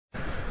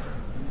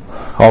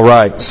All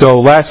right, so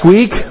last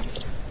week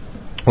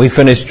we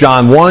finished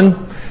John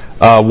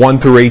 1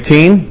 through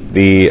 18,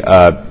 the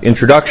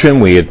introduction.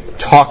 We had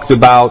talked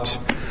about,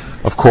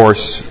 of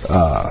course,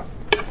 how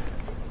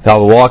the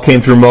law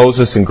came through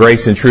Moses and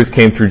grace and truth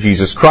came through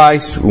Jesus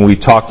Christ. We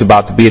talked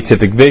about the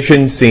beatific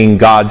vision, seeing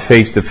God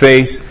face to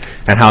face,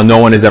 and how no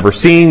one has ever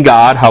seen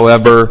God.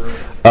 However,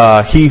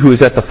 he who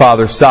is at the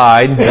Father's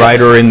side,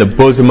 right, or in the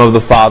bosom of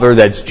the Father,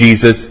 that's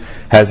Jesus,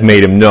 has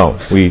made him known.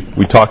 We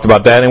talked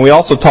about that, and we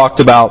also talked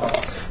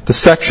about the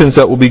sections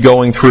that we'll be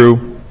going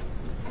through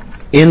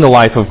in the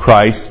life of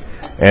Christ,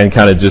 and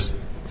kind of just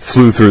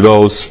flew through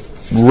those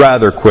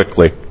rather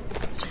quickly.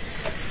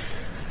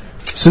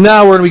 So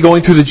now we're going to be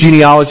going through the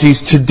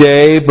genealogies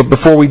today, but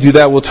before we do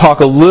that, we'll talk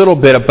a little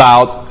bit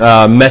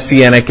about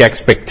messianic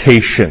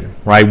expectation,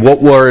 right?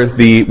 What was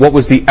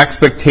the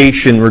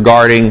expectation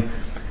regarding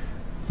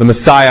the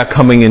Messiah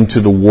coming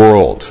into the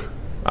world?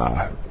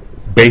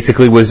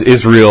 Basically, was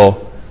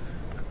Israel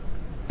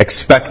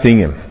expecting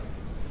him?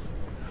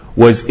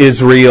 Was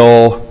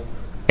Israel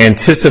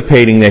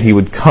anticipating that he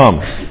would come?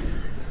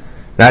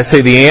 And I'd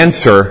say the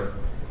answer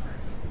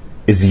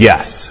is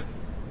yes.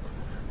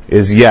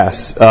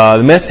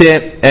 The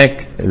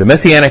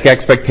Messianic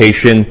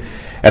expectation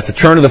at the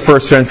turn of the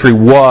first century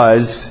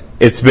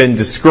it's been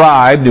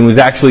described and was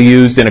actually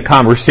used in a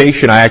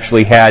conversation I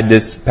actually had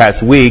this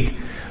past week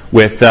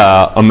with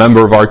a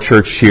member of our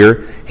church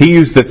here. He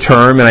used the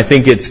term, and I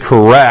think it's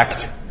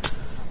correct,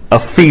 a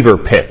fever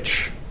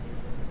pitch.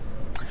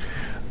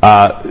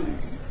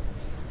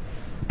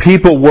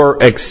 People were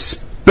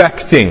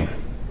expecting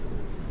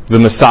the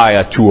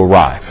Messiah to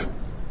arrive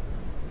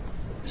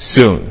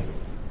soon.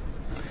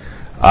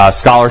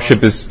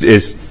 Scholarship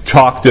is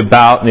talked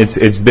about, and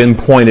it's been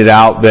pointed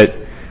out that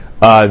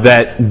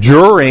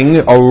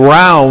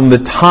around the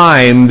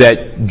time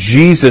that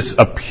Jesus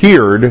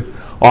appeared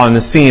on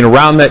the scene,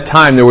 around that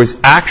time there was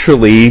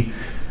actually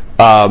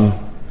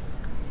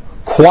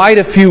quite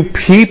a few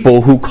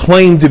people who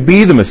claimed to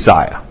be the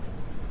Messiah.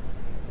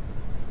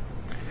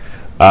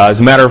 As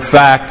a matter of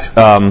fact,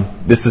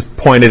 this is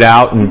pointed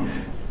out in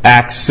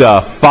Acts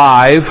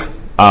 5,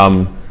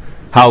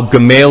 how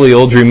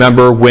Gamaliel, do you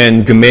remember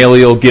when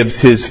Gamaliel gives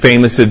his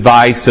famous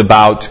advice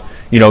about,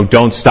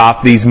 don't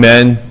stop these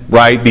men,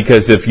 right?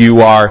 Because if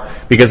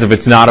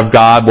it's not of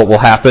God, what will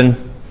happen?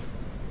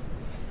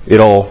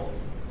 It'll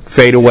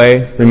fade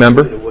away,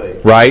 remember?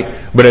 Right?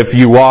 But if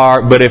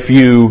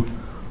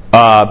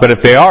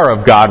they are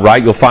of God,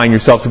 right, you'll find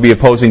yourself to be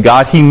opposing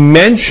God. He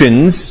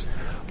mentions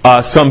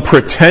some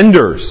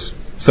pretenders,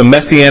 some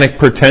messianic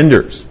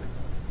pretenders.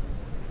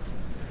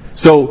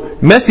 So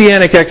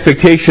messianic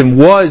expectation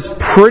was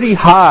pretty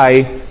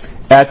high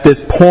at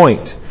this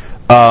point.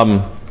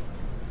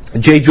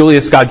 J.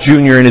 Julius Scott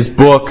Jr. in his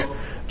book,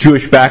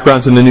 Jewish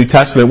Backgrounds in the New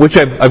Testament, which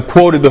I've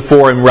quoted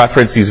before in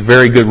reference, he's a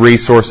very good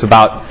resource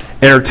about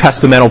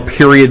intertestamental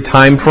period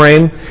time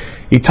frame.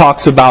 He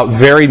talks about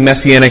varied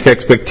messianic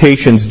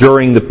expectations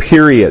during the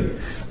period.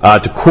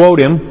 To quote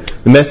him,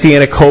 the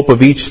messianic hope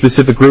of each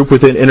specific group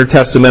within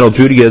intertestamental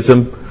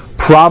Judaism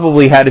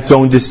probably had its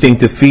own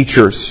distinctive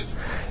features.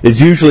 It is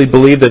usually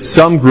believed that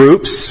some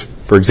groups,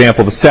 for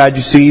example the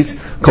Sadducees,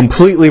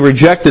 completely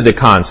rejected the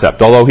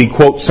concept, although he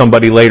quotes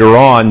somebody later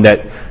on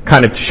that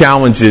kind of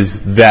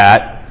challenges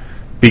that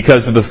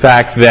because of the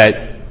fact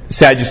that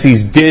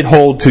Sadducees did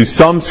hold to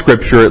some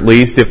scripture at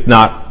least, if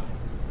not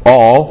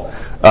all,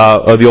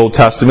 of the Old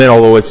Testament,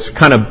 although it's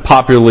kind of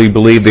popularly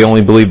believed they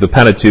only believe the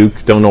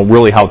Pentateuch. Don't know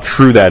really how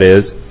true that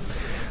is.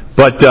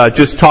 But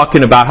just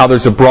talking about how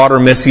there's a broader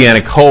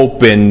messianic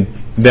hope in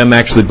them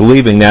actually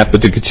believing that.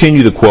 But to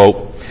continue the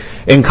quote,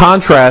 in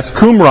contrast,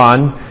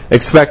 Qumran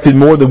expected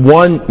more than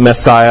one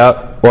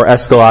Messiah or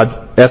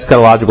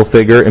eschatological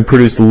figure and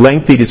produced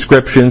lengthy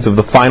descriptions of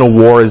the final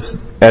war as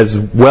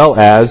well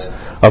as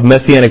of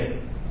messianic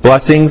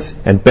blessings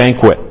and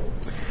banquet.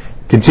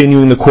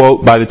 Continuing the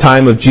quote, by the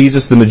time of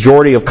Jesus, the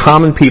majority of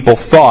common people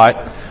thought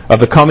of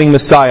the coming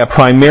Messiah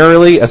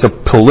primarily as a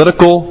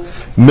political,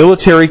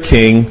 military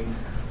king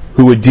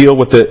who would deal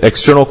with the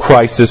external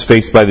crisis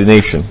faced by the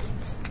nation.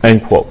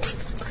 End quote.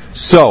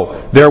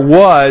 So, there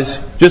was,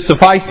 just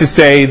suffice to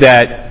say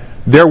that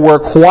there were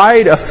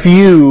quite a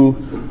few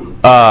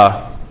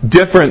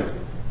different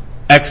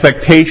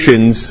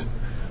expectations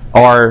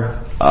or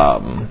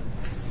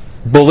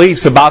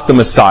beliefs about the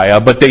Messiah,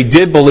 but they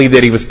did believe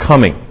that he was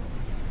coming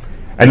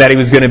and that he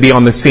was going to be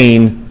on the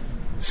scene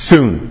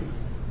soon.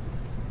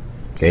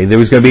 Okay, there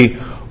was going to be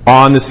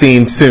on the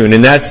scene soon,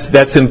 and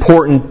that's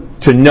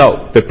important to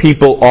note that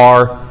people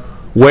are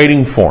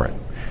waiting for it.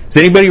 Does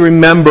anybody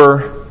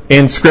remember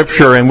in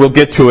Scripture, and we'll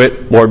get to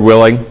it, Lord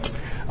willing,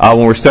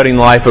 when we're studying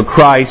the life of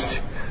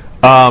Christ?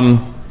 You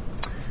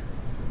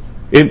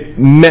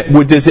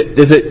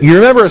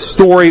remember a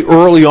story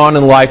early on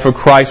in the life of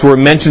Christ where it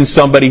mentions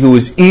somebody who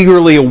was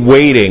eagerly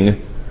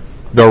awaiting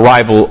the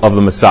arrival of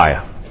the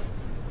Messiah?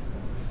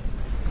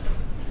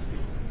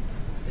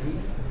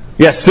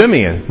 Yes,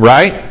 Simeon,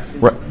 right?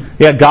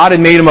 Yeah, God had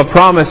made him a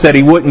promise that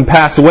he wouldn't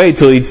pass away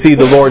until he'd see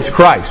the Lord's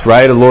Christ,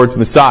 right? The Lord's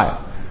Messiah.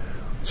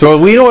 So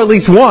we know at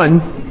least one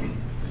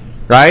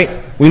right?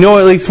 We know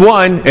at least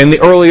one, and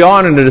early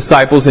on in the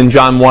disciples in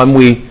John 1,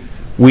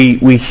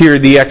 we hear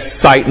the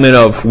excitement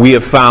of, we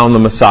have found the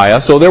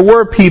Messiah. So there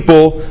were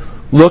people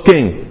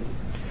looking.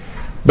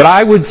 But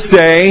I would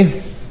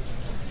say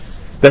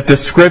that the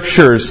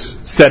Scriptures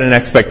set an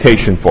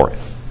expectation for it.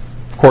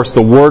 Of course,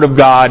 the Word of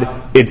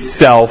God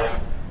itself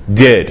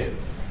did.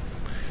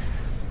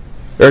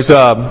 There's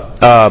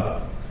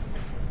a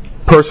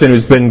person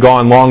who's been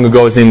gone long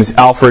ago. His name is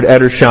Alfred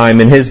Edersheim.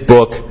 In his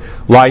book,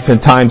 Life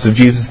and Times of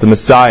Jesus the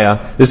Messiah,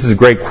 this is a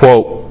great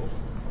quote.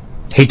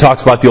 He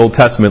talks about the Old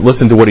Testament.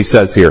 Listen to what he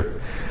says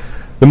here.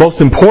 The most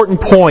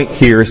important point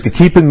here is to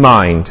keep in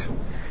mind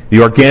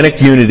the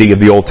organic unity of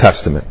the Old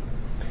Testament.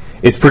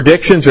 Its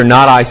predictions are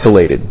not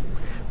isolated,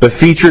 but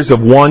features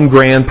of one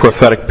grand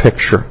prophetic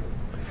picture.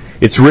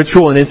 Its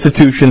ritual and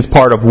institutions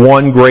part of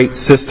one great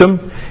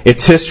system.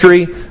 Its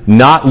history,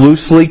 not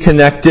loosely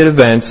connected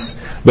events,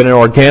 but an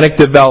organic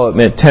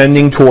development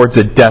tending towards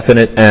a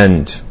definite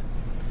end.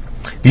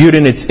 Viewed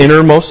in its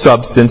innermost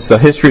substance, the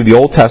history of the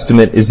Old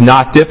Testament is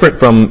not different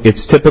from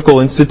its typical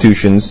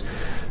institutions,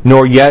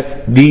 nor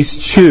yet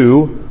these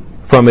two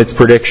from its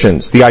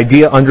predictions. The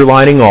idea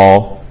underlining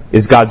all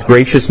is God's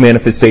gracious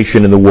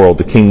manifestation in the world,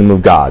 the kingdom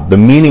of God. The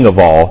meaning of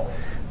all,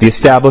 the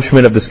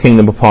establishment of this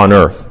kingdom upon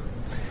earth.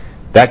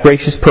 That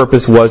gracious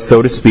purpose was,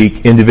 so to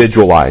speak,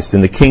 individualized,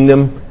 and the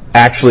kingdom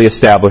actually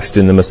established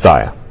in the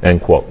Messiah.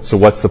 End quote. So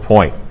what's the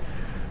point?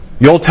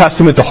 The Old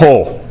Testament's a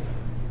whole.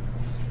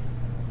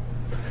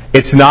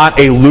 It's not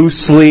a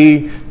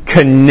loosely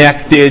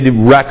connected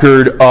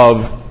record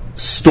of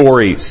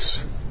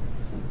stories.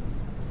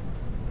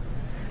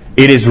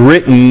 It is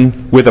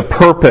written with a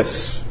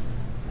purpose.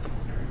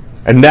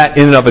 And that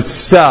in and of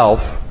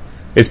itself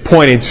is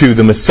pointing to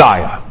the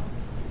Messiah,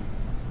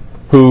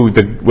 who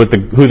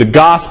the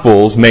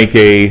Gospels make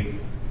a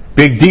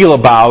big deal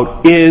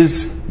about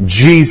is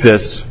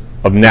Jesus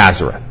of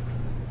Nazareth.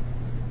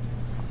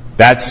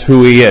 That's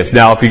who he is.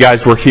 Now, if you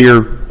guys were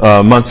here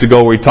months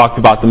ago where we talked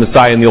about the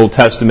Messiah in the Old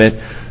Testament,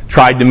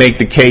 tried to make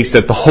the case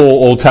that the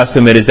whole Old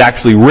Testament is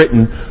actually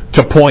written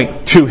to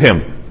point to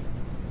him,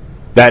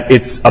 that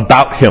it's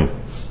about him.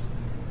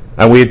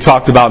 And we had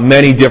talked about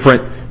many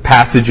different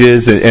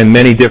passages and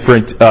many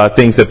different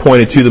things that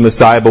pointed to the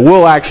Messiah, but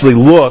we'll actually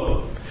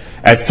look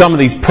at some of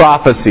these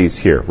prophecies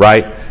here,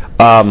 right?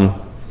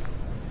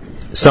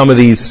 Some of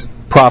these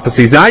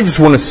prophecies. And I just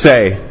want to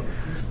say,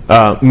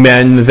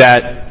 men,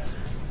 that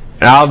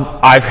and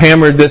I've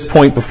hammered this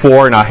point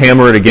before, and I'll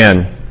hammer it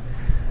again,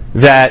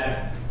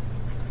 that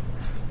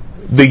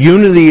the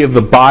unity of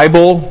the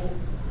Bible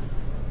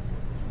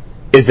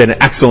is an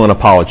excellent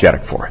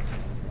apologetic for it.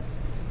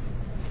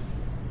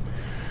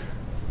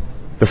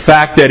 The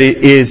fact that it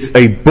is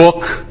a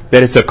book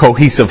that is a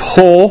cohesive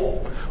whole,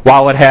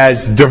 while it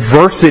has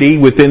diversity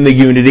within the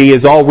unity,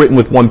 is all written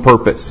with one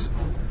purpose.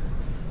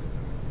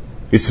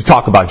 It's to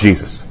talk about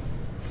Jesus.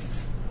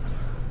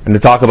 And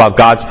to talk about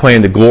God's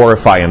plan to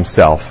glorify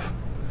himself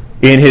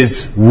in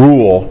his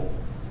rule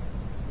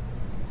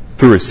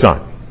through his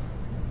Son.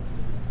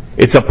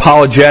 It's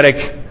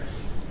apologetic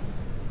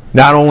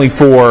not only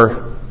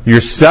for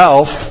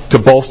yourself to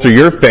bolster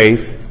your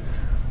faith,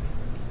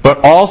 but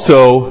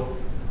also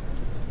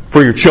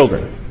for your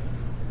children.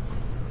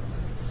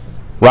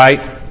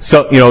 Right?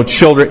 So,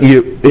 children,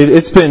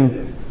 it's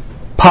been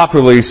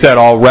popularly said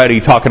already,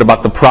 talking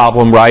about the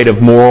problem, right,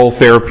 of moralistic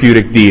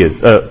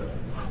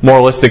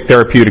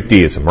therapeutic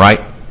deism,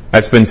 right?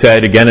 That's been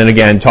said again and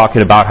again,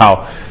 talking about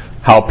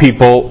how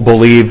people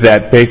believe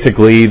that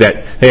basically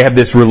that they have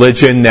this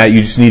religion that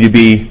you just need to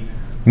be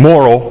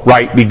moral,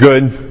 right, be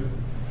good,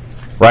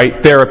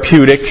 right,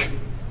 therapeutic,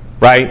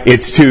 right,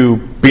 it's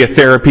to be a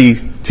therapy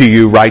to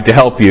you, right, to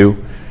help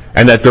you,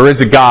 and that there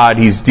is a God,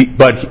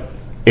 but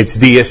it's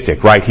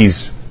deistic, right,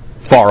 he's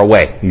far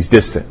away, he's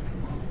distant.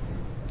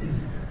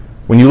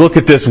 When you look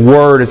at this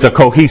word, it's a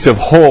cohesive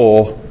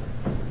whole,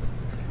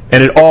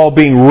 and it all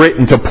being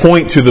written to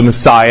point to the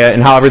Messiah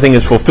and how everything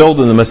is fulfilled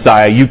in the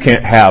Messiah, you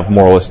can't have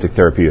moralistic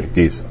therapeutic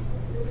deism.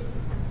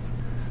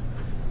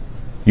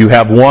 You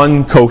have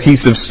one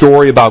cohesive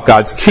story about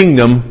God's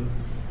kingdom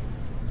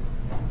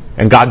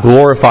and God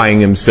glorifying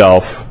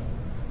himself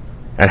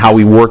and how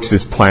he works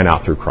his plan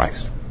out through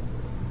Christ.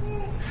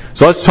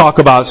 So let's talk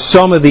about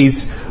some of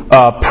these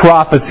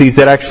prophecies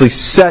that actually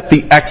set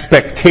the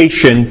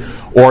expectation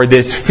or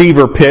this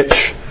fever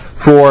pitch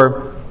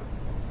for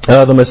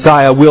the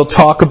Messiah. We'll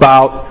talk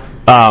about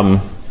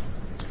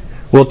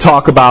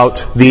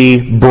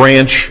the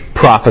branch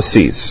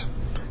prophecies,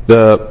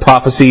 the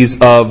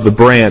prophecies of the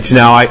branch.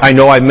 Now, I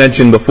know I've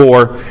mentioned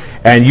before,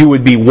 and you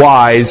would be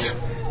wise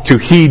to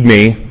heed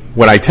me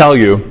when I tell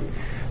you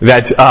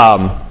that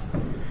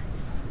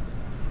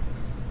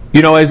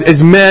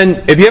as men,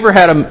 have you ever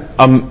had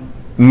a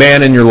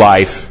man in your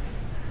life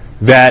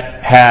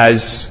that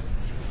has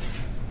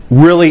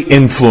really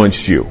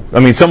influenced you? I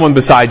mean, someone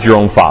besides your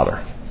own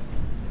father.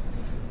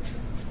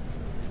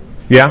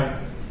 Yeah?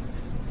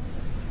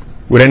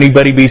 Would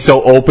anybody be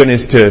so open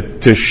as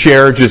to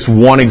share just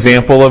one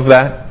example of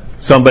that?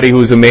 Somebody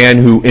who's a man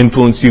who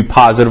influenced you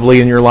positively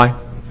in your life?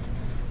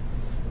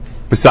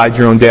 Besides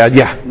your own dad?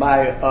 Yeah.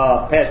 My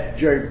Pastor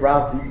Jerry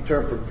Brown from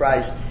Turn for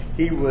Christ,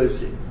 he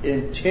was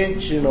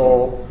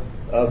intentional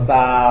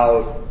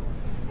about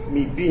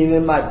me being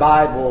in my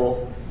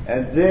Bible,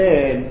 and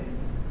then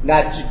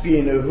not just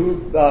being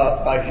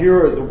a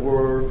hearer of the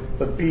word,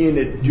 but being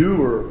a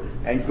doer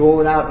and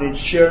going out and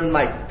sharing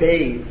my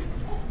faith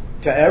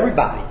to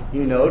everybody,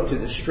 to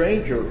the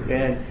stranger,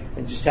 and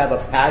just have a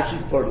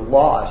passion for the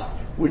lost,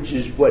 which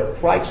is what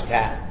Christ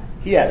had.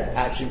 He had a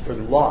passion for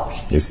the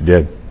lost. Yes, he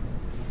did.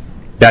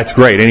 That's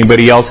great.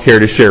 Anybody else care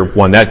to share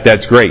one?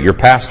 That's great. Your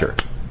pastor.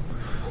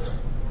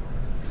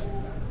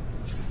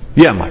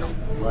 Yeah, Michael.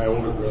 My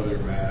older brother,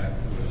 Matt,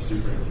 was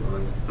super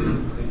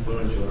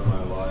influential in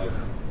my life,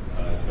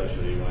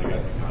 especially when I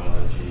got to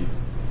college. He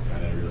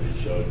kind of really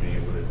showed me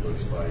what it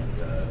looks like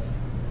to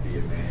be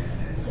a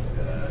man and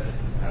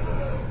have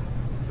a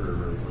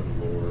fervor for the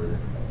Lord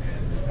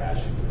and a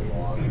passion for the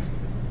lost.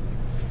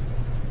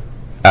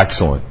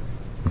 Excellent.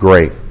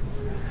 Great.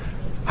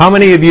 How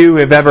many of you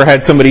have ever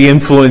had somebody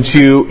influence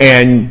you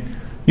and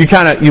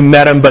you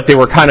met them, but they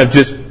were kind of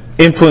just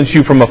influenced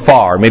you from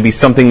afar? Maybe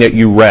something that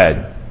you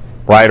read,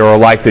 right? Or a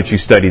life that you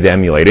studied to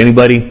emulate.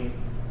 Anybody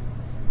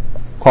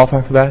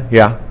qualify for that?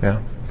 Yeah.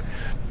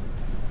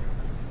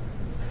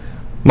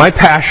 My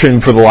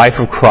passion for the life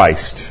of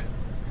Christ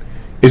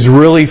is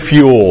really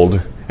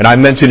fueled, and I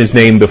mentioned his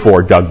name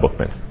before, Doug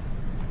Bookman.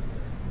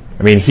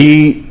 I mean,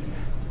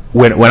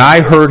 when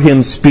I heard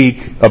him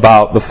speak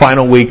about the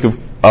final week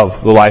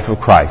of the life of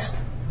Christ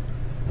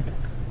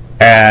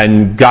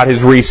and got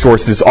his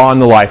resources on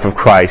the life of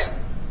Christ,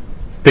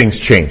 things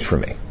changed for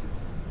me.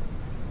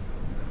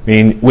 I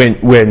mean, when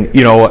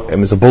I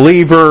was a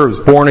believer, I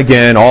was born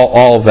again,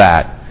 all of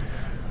that.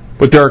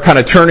 But there are kind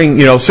of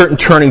certain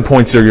turning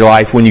points in your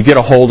life when you get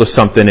a hold of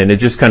something and it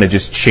just kind of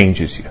just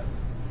changes you.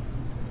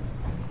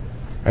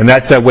 And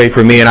that's that way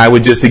for me. And I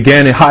would just,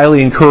 again,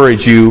 highly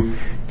encourage you,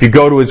 if you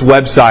go to his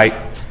website,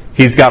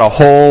 he's got a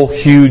whole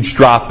huge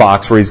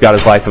Dropbox where he's got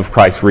his Life of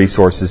Christ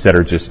resources that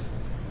are just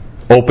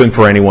open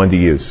for anyone to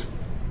use.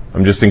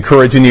 I'm just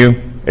encouraging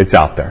you. It's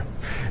out there.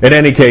 In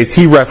any case,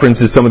 he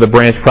references some of the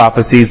branch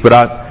prophecies, but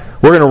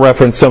we're going to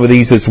reference some of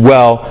these as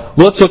well.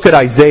 Let's look at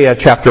Isaiah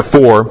chapter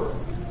 4,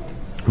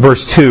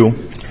 verse 2.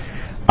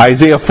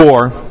 Isaiah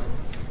 4.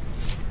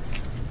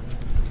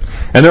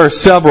 And there are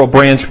several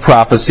branch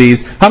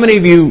prophecies. How many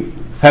of you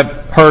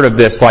have heard of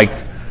this, like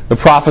the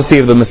prophecy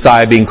of the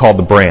Messiah being called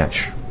the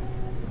branch?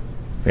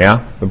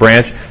 Yeah, the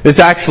branch. This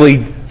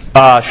actually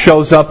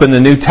shows up in the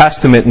New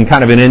Testament in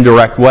kind of an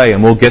indirect way,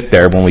 and we'll get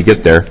there when we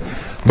get there.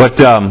 But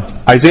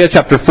Isaiah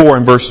chapter 4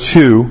 and verse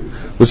 2,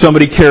 would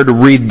somebody care to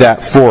read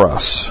that for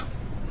us?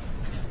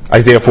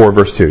 Isaiah 4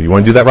 verse 2. You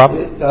want to do that, Rob?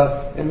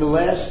 In the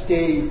last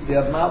days,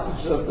 the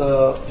mountains of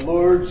the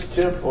Lord's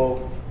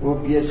temple will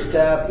be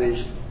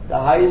established, the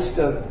highest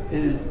of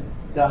the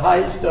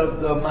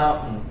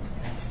mountain.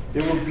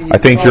 There will be. I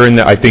think you're in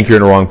the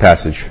wrong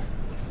passage.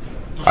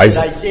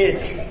 Isaiah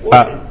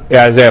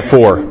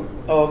 4.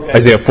 Oh, okay.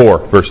 Isaiah 4,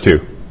 verse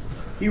 2.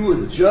 He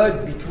will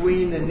judge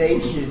between the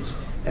nations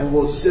and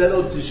will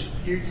settle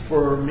disputes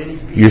for many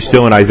people. You're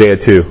still in Isaiah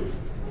 2. You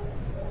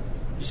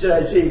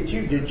said Isaiah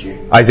 2, didn't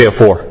you? Isaiah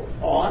 4.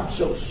 Oh, I'm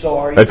so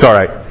sorry. That's all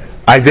right.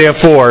 Isaiah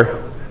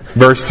 4,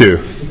 verse 2.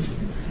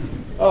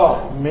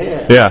 Oh,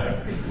 man. Yeah.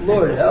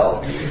 Lord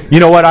help me. You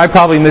know what? I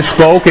probably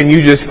misspoke and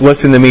you just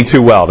listened to me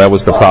too well. That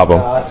was the problem.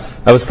 God.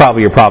 That was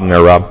probably your problem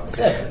there, Rob.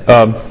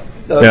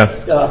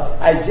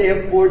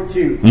 Isaiah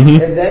 4:2.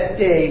 Mm-hmm. And that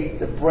day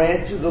the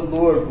branch of the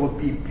Lord will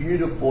be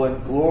beautiful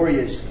and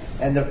glorious,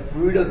 and the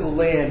fruit of the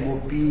land will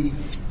be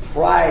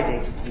pride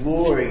and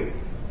glory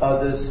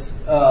of the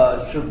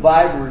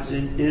survivors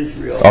in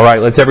Israel. All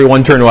right, let's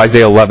everyone turn to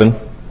Isaiah 11.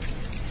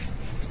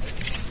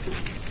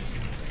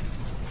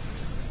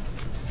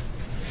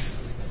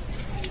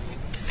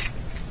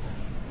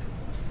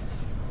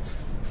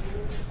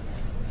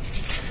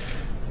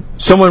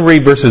 Someone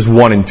read verses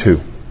 1 and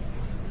 2.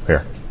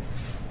 Here.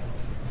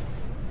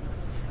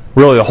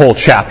 Really, the whole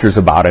chapter's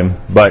about him,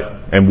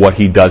 and what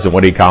he does and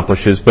what he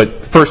accomplishes.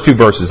 But first two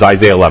verses,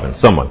 Isaiah 11.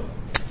 Someone.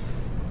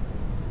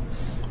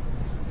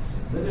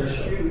 Then a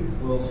shoot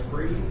will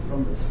spring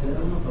from the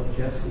stem of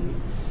Jesse,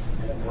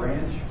 and a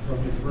branch from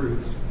his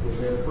roots will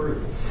bear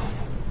fruit.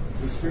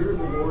 The Spirit of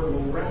the Lord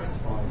will rest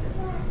on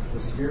him, the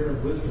Spirit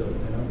of wisdom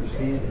and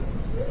understanding,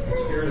 the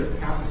Spirit of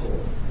counsel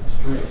and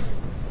strength,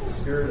 the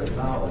Spirit of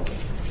knowledge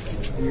and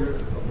the fear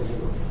of the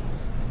Lord.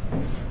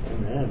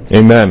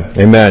 Amen.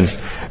 Amen.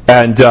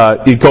 And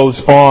it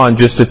goes on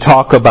just to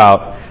talk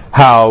about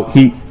how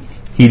he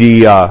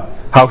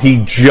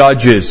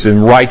judges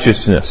in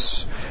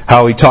righteousness,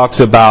 how he talks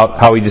about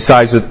how he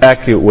decides with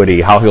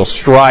equity, how he'll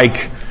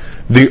strike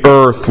the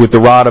earth with the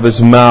rod of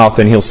his mouth,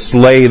 and he'll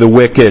slay the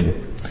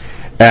wicked.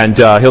 And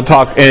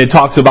it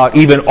talks about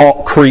even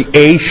all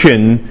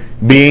creation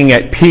being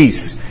at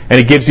peace. And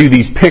it gives you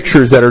these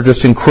pictures that are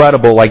just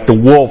incredible, like the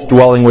wolf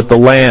dwelling with the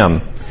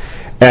lamb,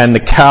 and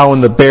the cow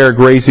and the bear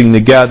grazing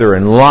together,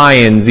 and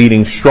lions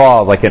eating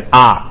straw like an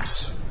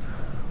ox.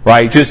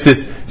 Right? Just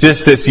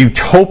this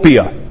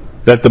utopia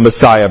that the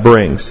Messiah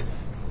brings.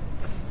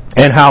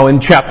 And how in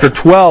chapter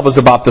 12 is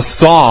about the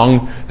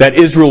song that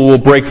Israel will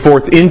break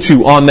forth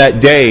into on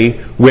that day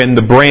when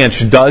the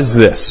branch does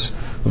this.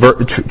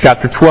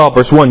 Chapter 12,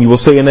 verse 1, you will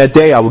say in that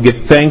day, I will give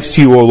thanks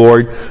to you, O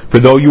Lord, for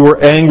though you were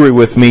angry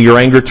with me, your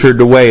anger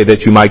turned away,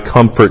 that you might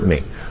comfort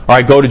me. All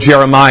right, go to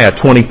Jeremiah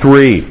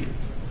 23.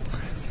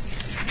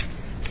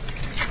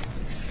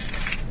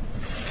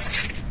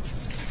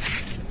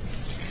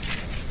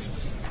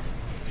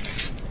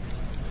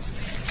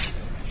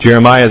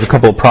 Jeremiah has a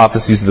couple of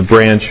prophecies of the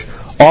branch.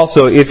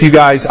 Also, if you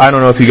guys, I don't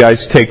know if you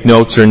guys take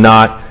notes or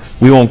not,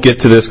 we won't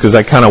get to this because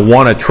I kind of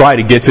want to try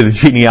to get to the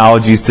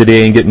genealogies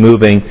today and get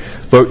moving.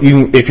 But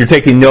if you're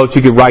taking notes,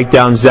 you could write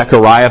down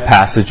Zechariah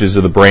passages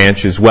of the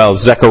branch as well.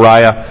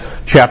 Zechariah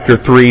chapter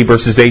 3,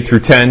 verses 8 through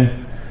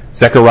 10.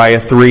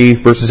 Zechariah 3,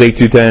 verses 8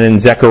 through 10. And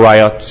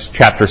Zechariah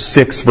chapter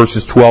 6,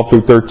 verses 12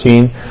 through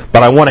 13.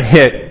 But I want to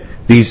hit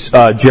these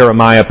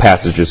Jeremiah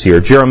passages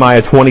here.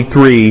 Jeremiah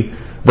 23,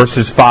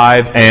 verses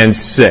 5 and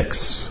 6.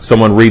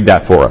 Someone read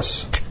that for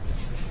us.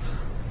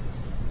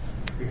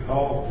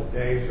 Behold, the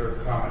days are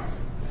coming,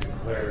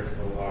 declares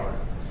the Lord,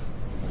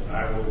 and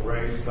I will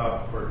raise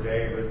up for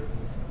David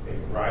a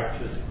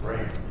righteous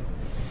branch,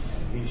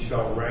 and he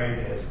shall reign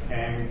as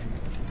king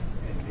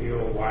and deal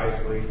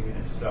wisely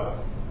and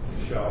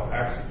shall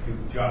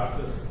execute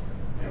justice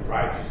and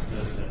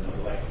righteousness in the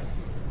land.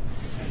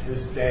 In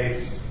his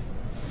days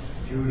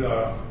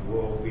Judah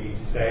will be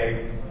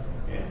saved,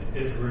 and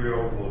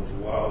Israel will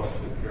dwell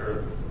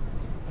securely.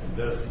 And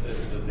this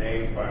is the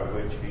name by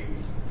which he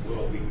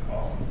will be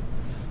called.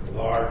 The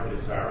Lord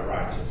is our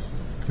righteousness.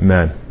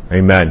 Amen.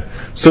 Amen.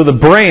 So the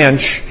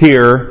branch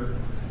here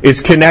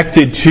is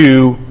connected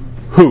to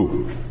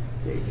who?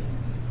 David.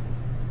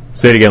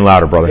 Say it again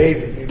louder, brother.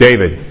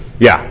 David.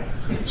 Yeah.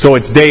 So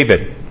it's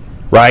David,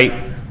 right?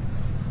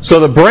 So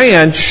the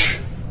branch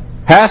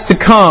has to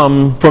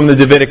come from the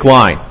Davidic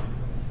line,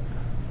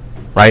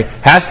 right?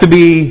 Has to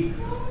be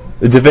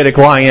the Davidic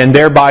line, and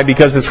thereby,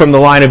 because it's from the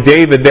line of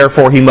David,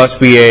 therefore he must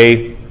be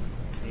a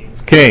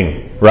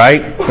king,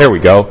 right? There we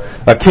go.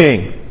 A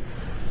king.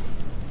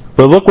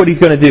 But look what he's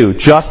going to do.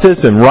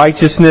 Justice and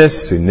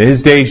righteousness. In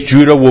his days,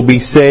 Judah will be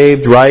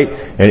saved, right?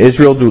 And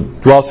Israel will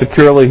dwell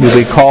securely. He'll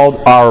be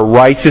called our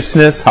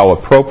righteousness. How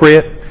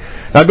appropriate.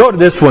 Now go to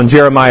this one,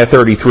 Jeremiah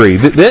 33.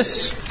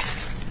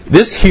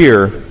 This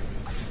here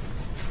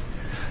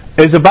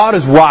is about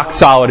as rock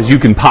solid as you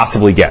can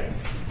possibly get.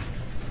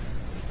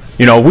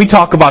 You know, we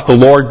talk about the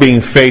Lord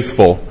being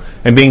faithful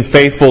and being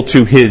faithful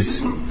to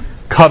His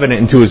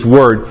covenant and to His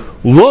word.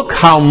 Look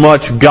how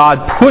much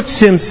God puts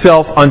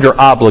Himself under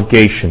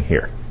obligation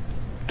here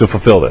to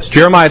fulfill this.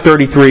 Jeremiah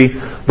 33,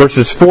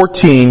 verses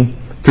 14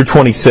 through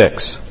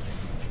 26.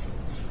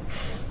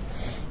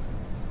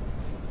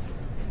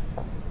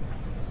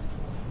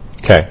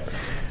 Okay.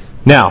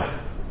 Now,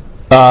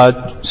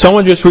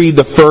 someone just read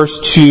the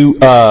first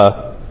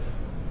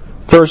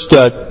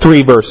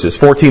three verses,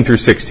 14 through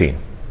 16.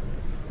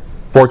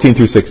 14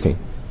 through 16.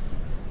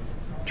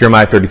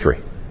 Jeremiah 33.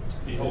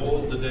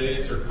 Behold, the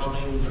days are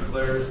coming,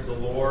 declares the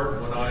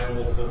Lord, when I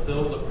will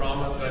fulfill the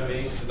promise I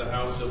made to the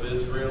house of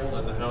Israel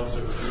and the house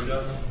of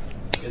Judah.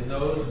 In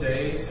those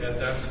days, at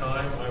that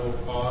time, I will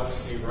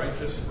cause a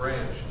righteous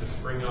branch to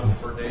spring up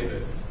for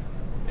David,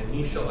 and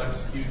he shall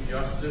execute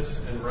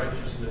justice and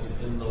righteousness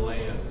in the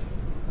land.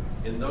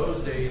 In those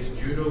days,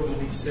 Judah will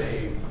be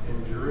saved,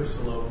 and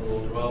Jerusalem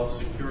will dwell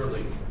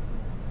securely.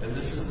 And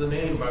this is the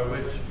name by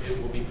which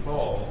it will be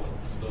called.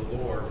 The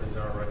Lord is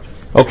our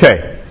righteousness.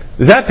 Okay.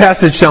 Does that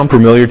passage sound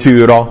familiar to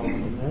you at all?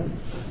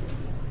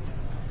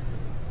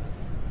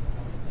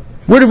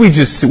 Where did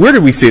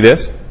we see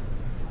this?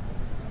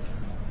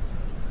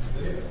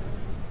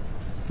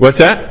 What's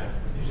that?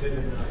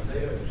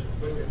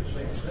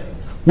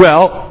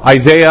 Well,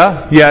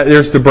 Isaiah, yeah,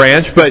 there's the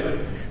branch, but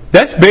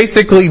that's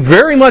basically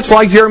very much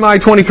like Jeremiah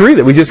 23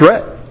 that we just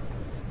read.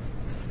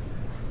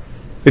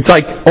 It's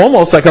like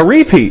almost like a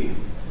repeat.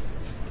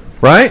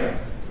 Right?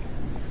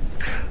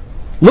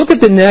 Look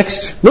at the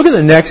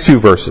next two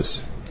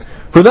verses.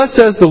 For thus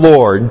says the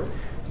Lord,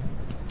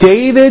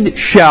 David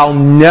shall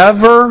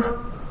never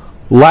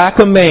lack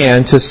a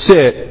man to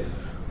sit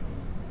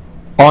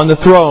on the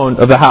throne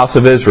of the house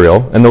of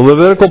Israel, and the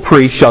Levitical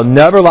priest shall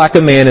never lack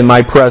a man in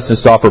my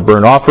presence to offer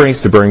burnt offerings,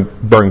 to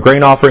burn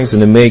grain offerings,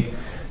 and to make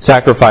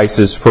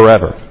sacrifices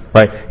forever.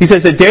 Right? He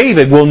says that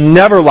David will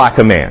never lack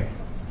a man.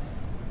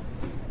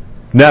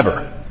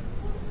 Never.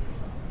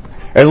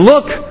 And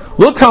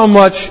look how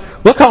much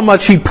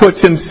he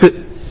puts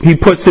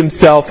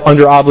himself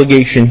under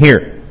obligation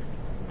here.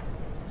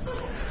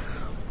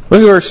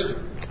 Look at verse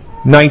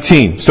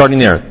 19, starting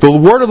there. The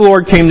word of the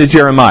Lord came to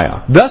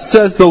Jeremiah. Thus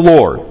says the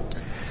Lord,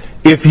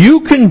 if you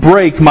can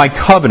break my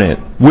covenant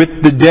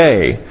with the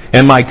day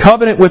and my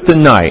covenant with the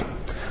night,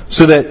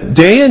 so that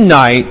day and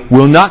night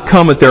will not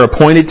come at their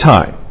appointed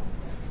time.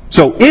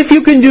 So if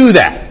you can do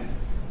that,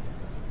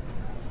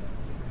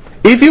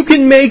 if you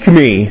can make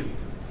me,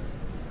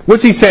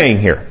 what's he saying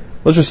here?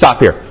 Let's just stop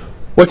here.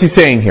 What's he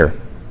saying here?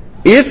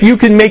 If you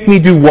can make me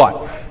do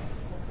what?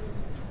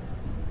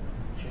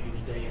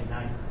 Change day and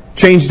night.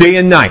 Change day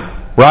and night,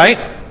 right?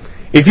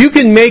 if you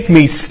can make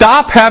me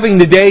stop having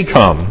the day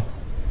come,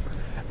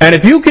 and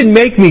if you can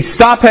make me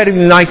stop having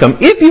the night come,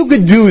 if you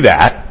could do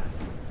that,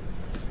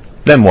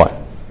 then what?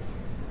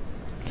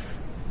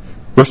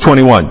 Verse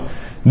 21.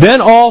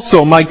 Then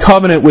also my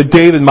covenant with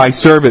David my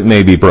servant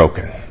may be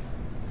broken,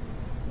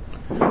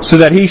 so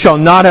that he shall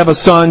not have a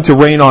son to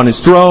reign on his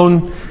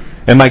throne,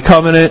 and my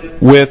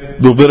covenant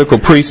with the Levitical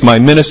priests, my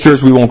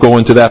ministers. We won't go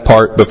into that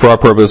part, but for our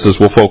purposes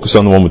we'll focus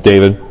on the one with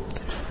David.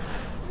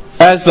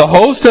 As the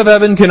host of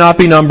heaven cannot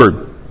be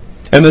numbered,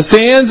 and the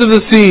sands of the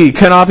sea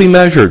cannot be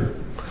measured,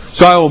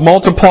 so I will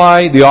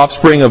multiply the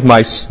offspring of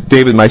my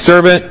David my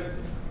servant,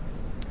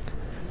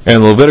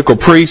 and the Levitical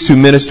priests who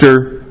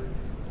minister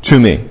to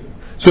me.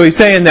 So he's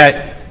saying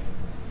that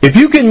if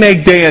you can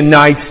make day and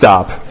night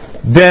stop,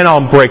 then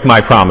I'll break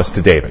my promise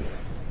to David.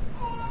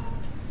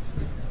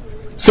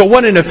 So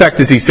what in effect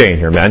is he saying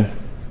here, men?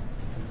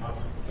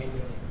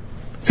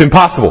 It's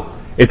impossible.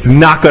 It's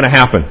not going to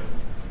happen.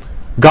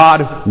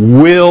 God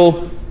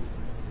will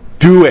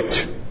do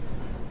it.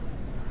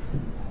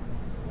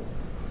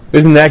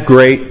 Isn't that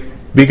great?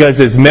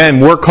 Because as men,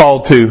 we're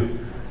called to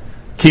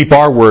keep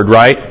our word,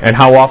 right? And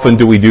how often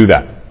do we do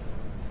that?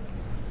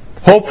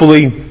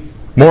 Hopefully,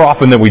 more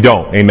often than we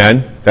don't.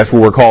 Amen? That's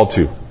what we're called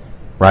to.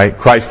 Right?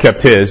 Christ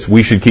kept his.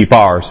 We should keep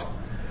ours.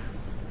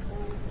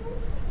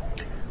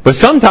 But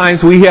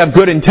sometimes we have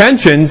good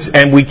intentions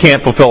and we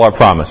can't fulfill our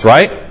promise,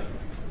 right?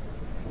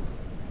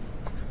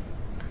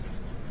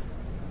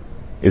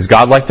 Is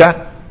God like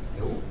that?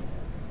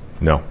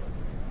 No.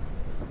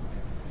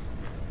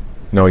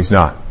 No, he's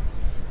not.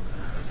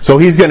 So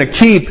he's going to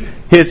keep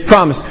his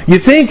promise. You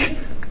think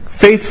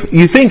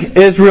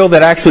Israel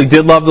that actually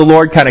did love the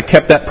Lord kind of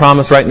kept that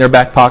promise right in their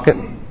back pocket?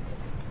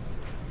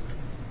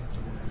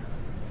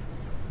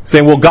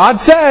 Saying, well, God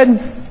said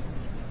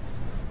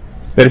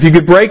that if you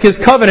could break his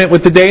covenant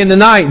with the day and the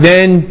night,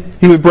 then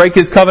he would break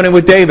his covenant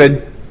with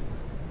David.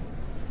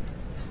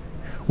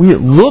 You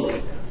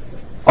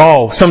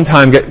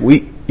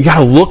got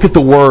to look at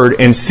the Word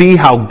and see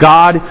how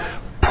God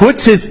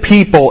puts his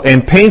people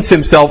and paints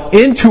himself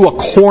into a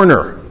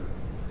corner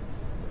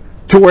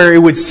to where it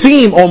would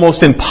seem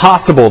almost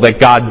impossible for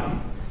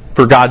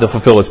God to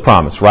fulfill his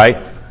promise,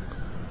 right?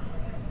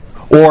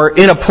 Or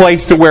in a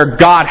place to where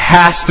God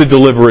has to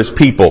deliver his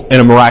people in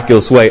a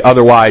miraculous way,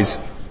 otherwise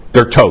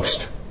they're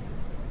toast.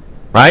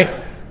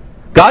 Right?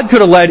 God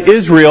could have led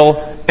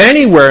Israel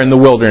anywhere in the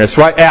wilderness,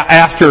 right?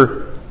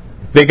 After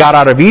they got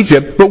out of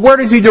Egypt, but where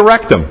does he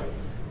direct them?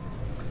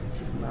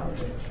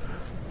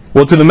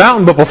 Well, to the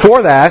mountain, but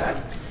before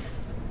that,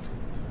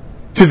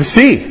 to the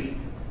sea.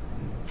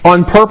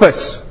 On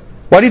purpose.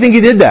 Why do you think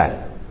he did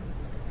that?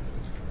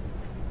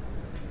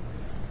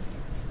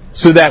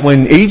 So that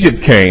when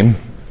Egypt came,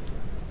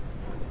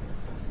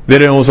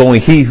 that it was only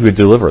he who could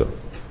deliver them.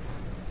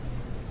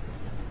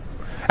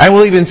 And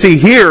we'll even see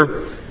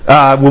here,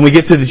 when we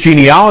get to the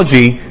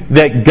genealogy,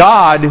 that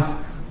God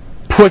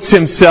puts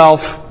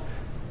himself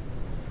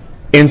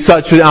in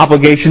such an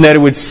obligation that it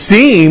would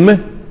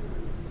seem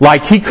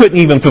like he couldn't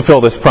even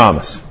fulfill this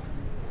promise.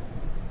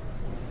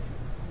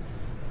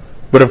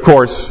 But of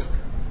course,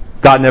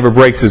 God never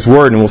breaks his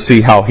word, and we'll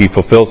see how he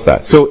fulfills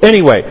that. So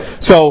anyway,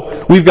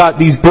 we've got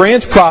these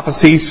branch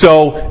prophecies.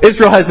 So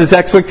Israel has this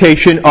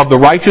expectation of the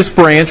righteous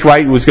branch,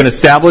 right, who is going to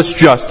establish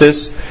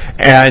justice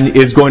and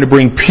is going to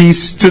bring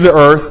peace to the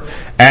earth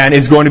and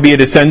is going to be a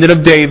descendant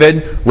of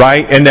David,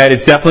 right? And that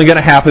it's definitely going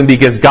to happen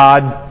because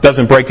God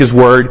doesn't break his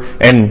word,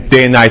 and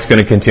day and night is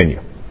going to continue,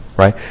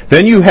 right?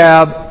 Then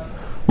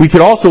we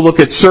could also look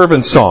at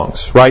servant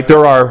songs, right?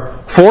 There are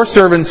 4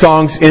 servant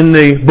songs in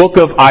the book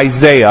of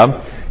Isaiah.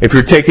 If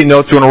you're taking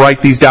notes, you want to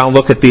write these down,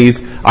 look at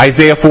these.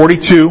 Isaiah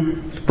 42,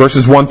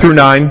 verses 1 through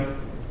 9.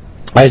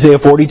 Isaiah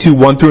 42,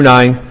 1 through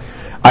 9.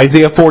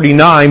 Isaiah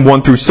 49,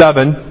 1 through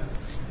 7.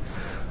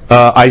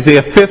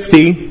 Isaiah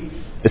 50,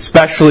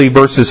 especially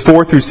verses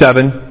 4 through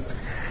 7.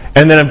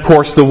 And then, of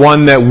course, the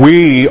one that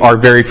we are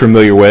very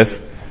familiar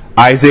with,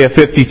 Isaiah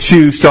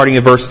 52, starting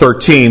at verse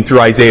 13, through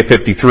Isaiah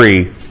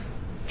 53,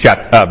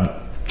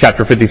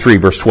 chapter 53,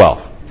 verse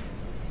 12.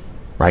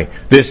 Right?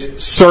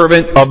 This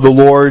servant of the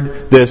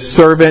Lord, this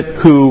servant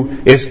who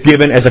is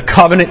given as a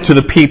covenant to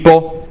the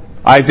people,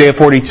 Isaiah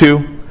 42,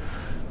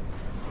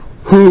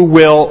 who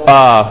will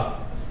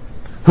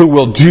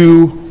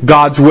do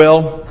God's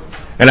will,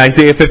 and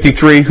Isaiah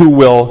 53, who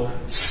will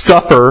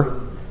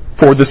suffer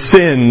for the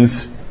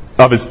sins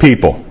of his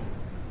people.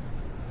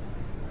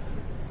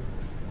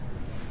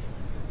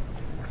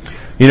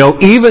 You know,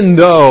 even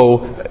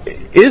though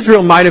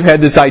Israel might have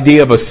had this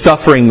idea of a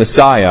suffering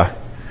Messiah,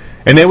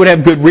 and they would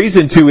have good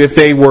reason to if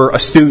they were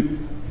astute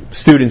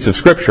students of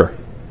Scripture.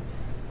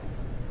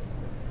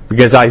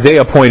 Because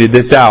Isaiah pointed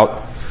this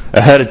out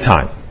ahead of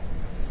time.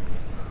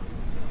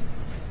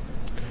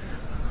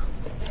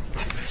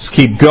 Let's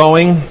keep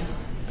going.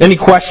 Any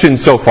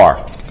questions so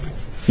far?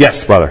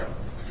 Yes, brother.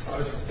 I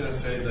was just going to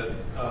say that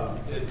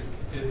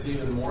it's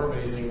even more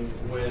amazing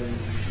when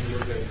you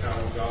look at how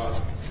God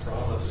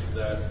promised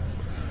that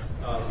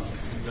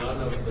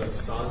none of the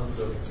sons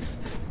of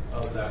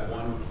that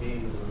one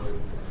king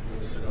would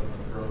sit on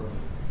the throne.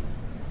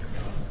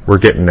 We're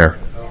getting there.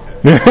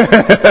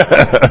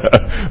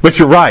 But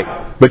you're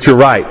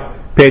right.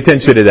 Pay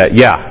attention to that.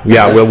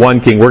 Yeah, we're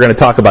one king. We're going to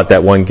talk about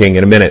that one king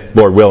in a minute,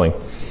 Lord willing.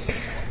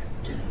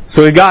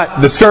 So we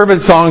got the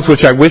servant songs,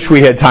 which I wish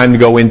we had time to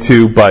go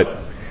into, but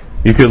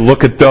you could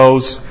look at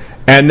those.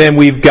 And then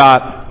we've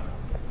got,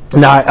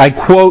 now I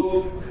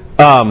quote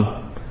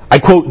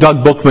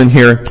Doug Bookman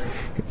here.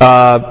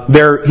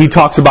 He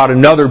talks about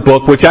another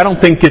book, which I don't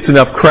think gets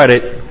enough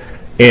credit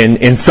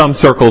in some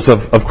circles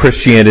of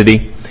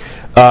Christianity.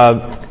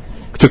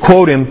 To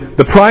quote him,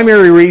 the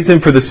primary reason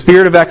for the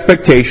spirit of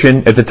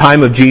expectation at the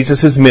time of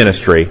Jesus'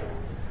 ministry,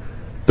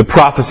 the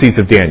prophecies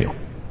of Daniel.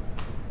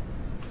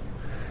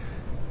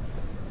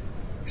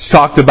 He's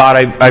talked about,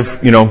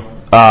 I've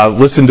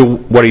listened to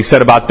what he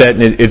said about that,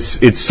 and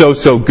it's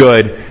so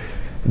good.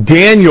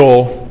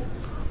 Daniel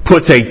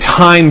puts a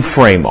time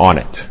frame on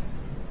it.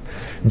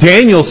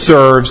 Daniel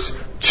serves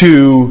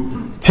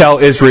to tell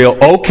Israel,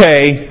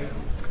 okay,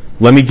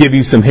 let me give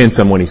you some hints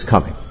on when he's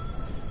coming.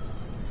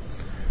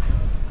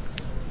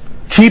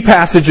 Key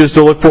passages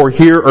to look for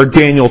here are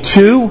Daniel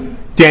 2,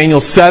 Daniel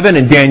 7,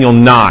 and Daniel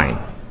 9.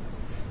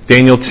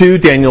 Daniel 2,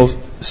 Daniel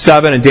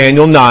 7, and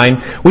Daniel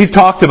 9. We've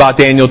talked about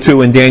Daniel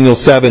 2 and Daniel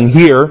 7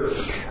 here.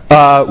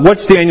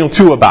 What's Daniel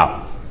 2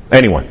 about?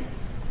 Anyone?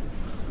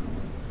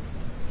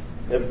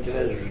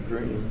 Nebuchadnezzar's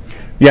dream.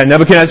 Yeah,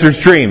 Nebuchadnezzar's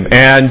dream.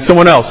 And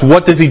someone else,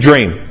 what does he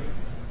dream?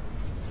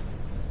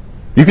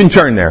 You can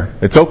turn there.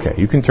 It's okay.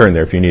 You can turn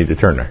there if you need to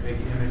turn there. Big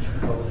image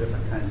of all the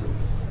different kinds of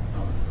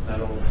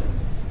metals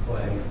and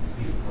clay,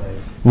 heat clay.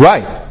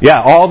 Right.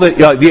 Yeah. All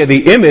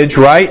the image,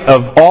 right,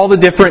 of all the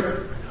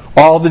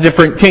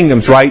different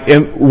kingdoms, right,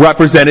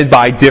 represented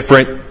by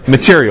different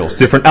materials,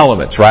 different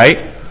elements,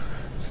 right.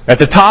 At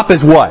the top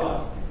is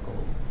what?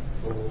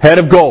 Head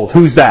of gold.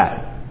 Who's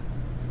that?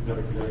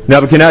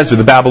 Nebuchadnezzar,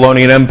 the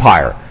Babylonian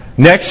Empire.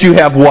 Next, you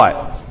have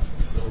what?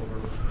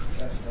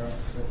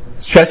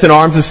 Chest and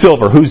arms of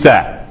silver. Who's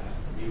that?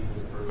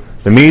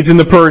 The Medes and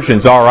the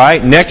Persians. All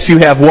right. Next, you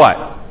have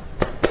what?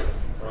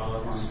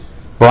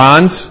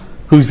 Bronze.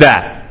 Who's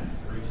that?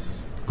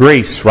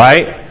 Greece,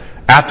 right?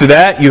 After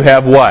that, you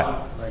have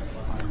what?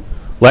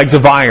 Legs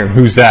of iron.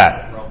 Who's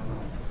that?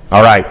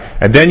 All right.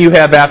 And then you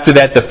have after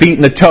that the feet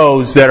and the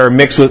toes that are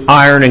mixed with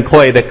iron and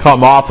clay that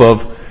come off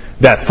of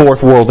that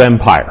fourth world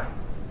empire.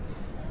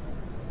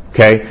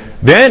 Okay.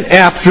 Then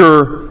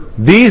after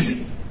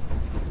these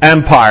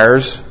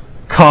empires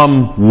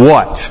come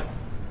what?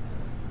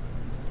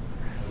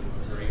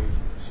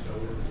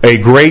 A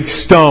great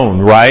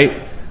stone,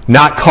 right?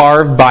 Not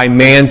carved by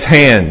man's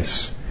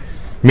hands.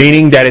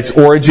 Meaning that its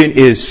origin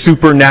is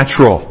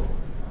supernatural.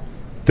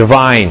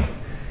 Divine.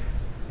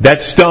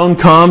 That stone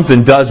comes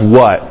and does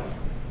what?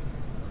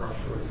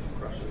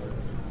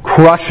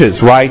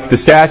 Crushes, right? The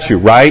statue,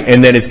 right?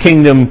 And then his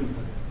kingdom,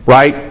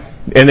 right?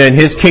 And then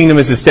his kingdom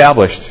is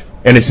established.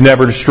 And it's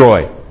never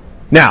destroyed.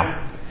 Now,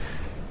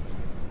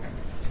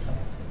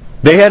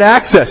 they had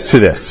access to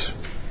this.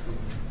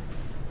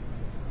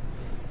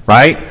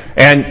 Right?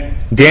 And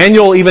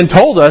Daniel even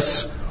told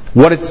us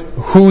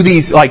who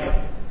this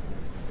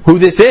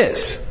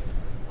is.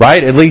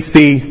 Right? At least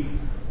the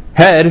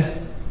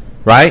head.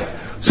 Right?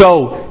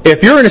 So,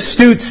 if you're an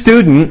astute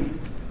student,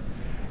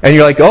 and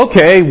you're like,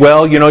 okay,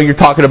 well, you're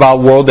talking about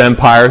world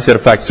empires that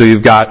affect, so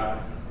you've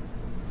got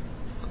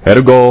head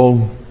of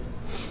gold,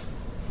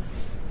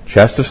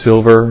 chest of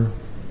silver,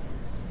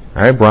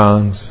 all right,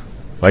 bronze,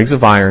 legs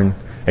of iron,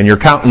 and you're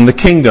counting the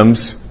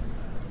kingdoms,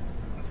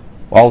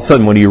 all of a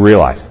sudden, what do you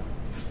realize?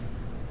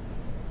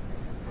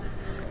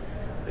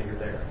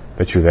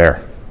 That you're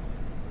there.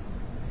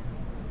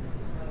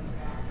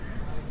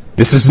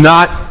 This is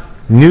not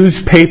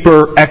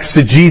newspaper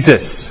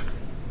exegesis.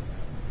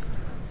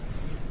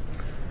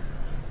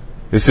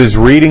 This is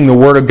reading the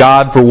Word of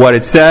God for what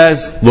it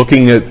says,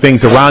 looking at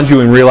things around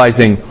you and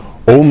realizing,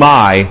 oh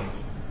my,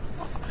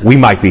 we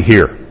might be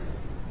here.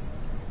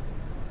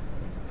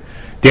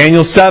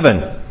 Daniel 7.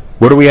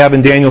 What do we have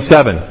in Daniel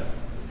 7?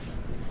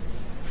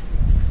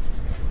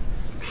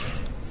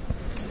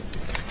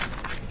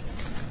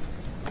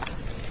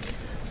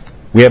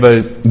 We have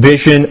a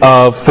vision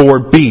of 4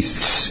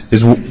 beasts,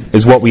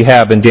 is what we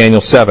have in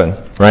Daniel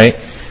 7, right?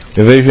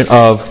 The vision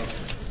of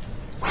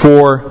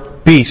 4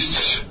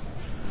 beasts.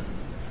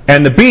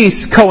 And the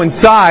beasts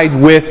coincide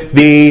with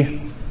the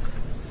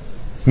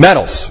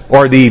metals,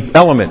 or the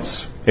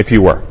elements, if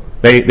you were.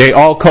 They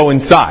all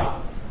coincide.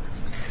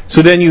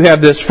 So then you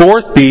have this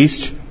 4th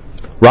beast,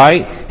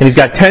 right? And he's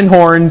got 10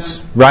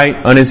 horns, right,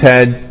 on his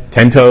head.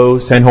 10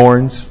 toes, 10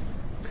 horns.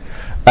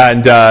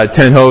 And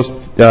 10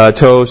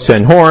 toes,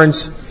 10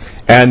 horns.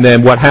 And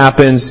then what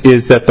happens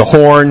is that the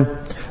horn,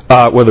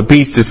 where the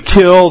beast is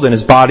killed and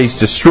his body's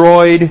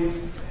destroyed.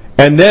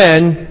 And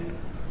then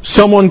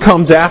someone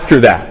comes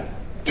after that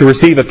to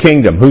receive a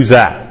kingdom. Who's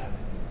that?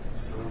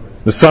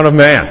 The Son of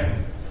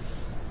Man.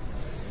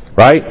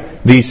 Right?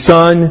 The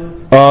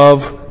Son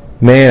of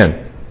Man.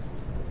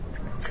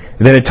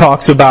 And then it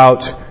talks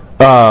about,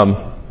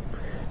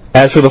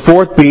 as for the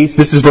 4th beast,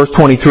 this is verse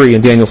 23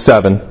 in Daniel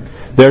 7.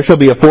 there shall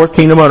be a fourth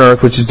kingdom on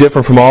earth, which is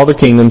different from all other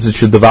kingdoms. It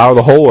shall devour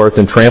the whole earth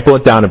and trample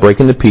it down and break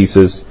into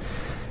pieces.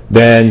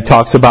 Then he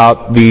talks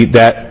about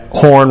that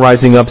horn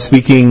rising up,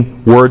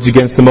 speaking words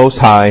against the Most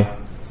High,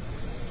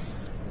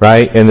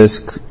 right? And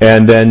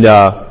then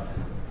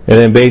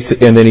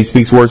he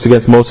speaks words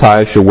against the Most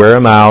High. Shall wear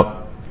him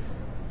out.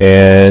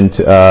 And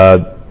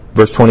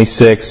verse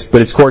 26.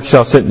 But its court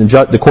shall sit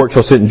the court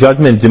shall sit in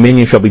judgment, and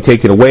dominion shall be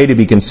taken away, to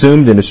be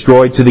consumed and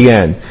destroyed to the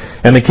end.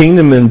 And the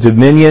kingdom and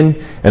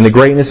dominion and the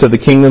greatness of the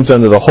kingdoms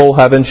under the whole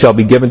heaven shall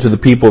be given to the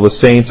people of the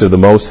saints of the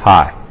Most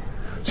High.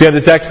 So you have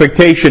this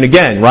expectation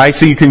again, right?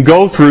 So you can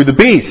go through the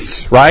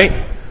beasts,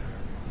 right?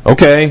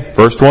 Okay,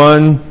 first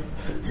one,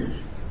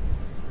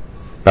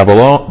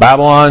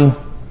 Babylon.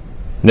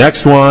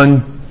 Next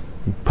one,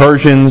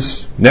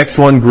 Persians. Next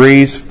one,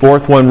 Greece.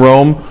 Fourth one,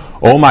 Rome.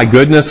 Oh my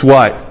goodness,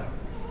 what?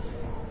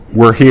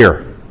 We're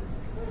here.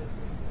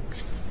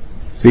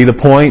 See the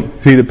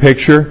point? See the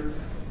picture?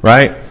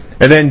 Right?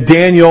 And then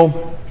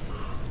Daniel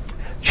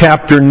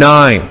chapter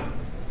 9.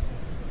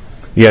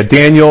 Yeah,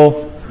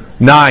 Daniel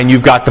 9,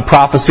 you've got the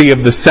prophecy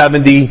of the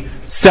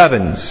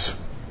 77s.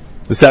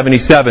 The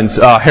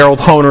 77s. Harold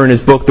Hoehner in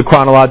his book, The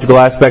Chronological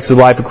Aspects of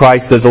the Life of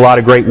Christ, does a lot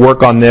of great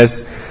work on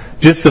this.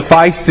 Just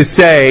suffice to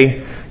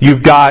say,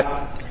 you've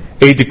got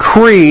a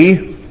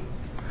decree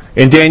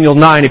in Daniel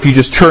 9, if you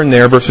just turn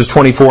there, verses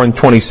 24 and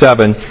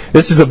 27.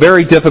 This is a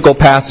very difficult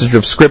passage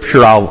of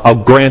Scripture, I'll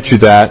grant you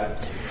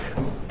that.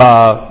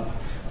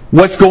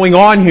 What's going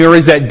on here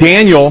is that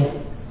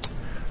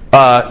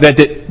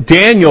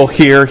Daniel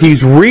here,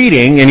 he's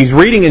reading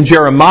in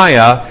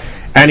Jeremiah,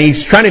 and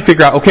he's trying to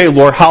figure out, okay,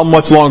 Lord, how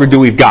much longer do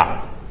we've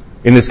got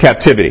in this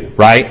captivity,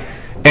 right?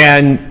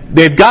 And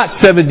they've got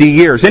 70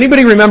 years.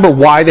 Anybody remember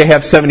why they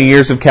have 70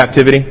 years of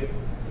captivity?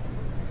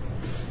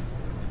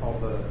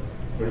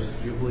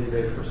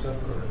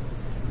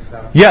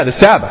 Yeah, the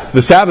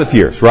Sabbath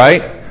years,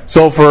 right?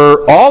 So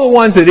for all the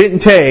ones that didn't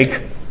take,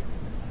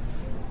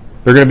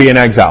 they're going to be in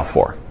exile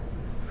for.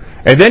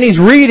 And then he's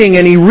reading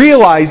and he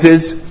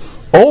realizes,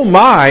 oh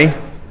my,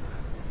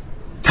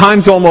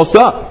 time's almost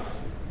up.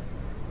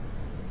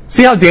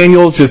 See how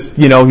Daniel's just,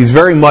 he's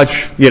very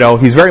much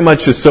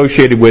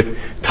associated with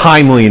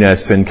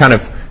timeliness and kind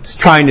of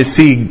trying to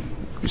see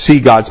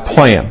God's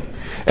plan.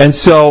 And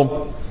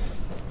so,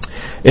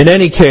 in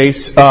any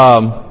case,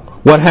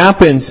 what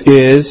happens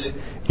is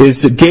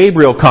that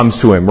Gabriel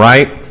comes to him,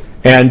 right?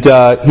 And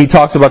he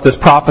talks about this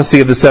prophecy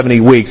of the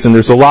 70 weeks, and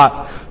there's a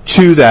lot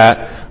to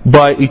that.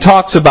 But he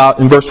talks about,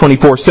 in verse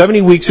 24,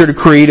 70 weeks are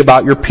decreed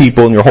about your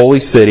people and your holy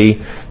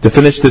city, to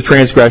finish the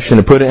transgression,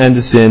 to put an end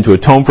to sin, to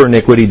atone for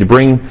iniquity, to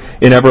bring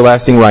in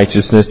everlasting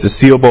righteousness, to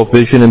seal both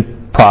vision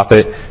and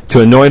prophet,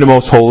 to anoint a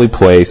most holy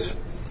place.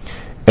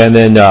 And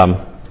then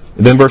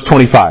verse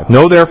 25.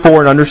 Know therefore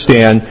and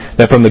understand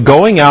that from the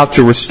going out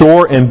to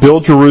restore and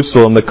build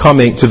Jerusalem to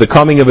the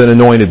coming of an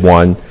anointed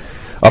one,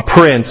 a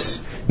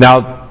prince.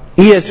 Now,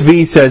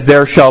 ESV says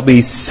there shall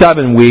be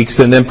 7 weeks,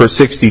 and then for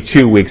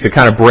 62 weeks. It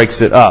kind of breaks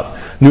it up.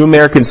 New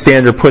American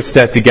Standard puts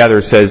that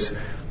together, says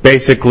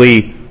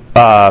basically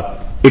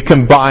it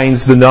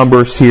combines the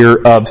numbers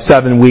here of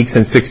 7 weeks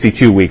and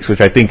 62 weeks,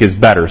 which I think is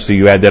better. So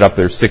you add that up,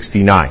 there's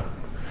 69.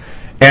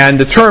 And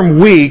the term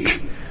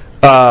week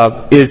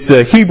is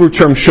the Hebrew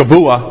term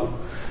Shavua,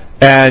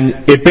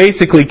 and it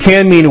basically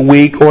can mean a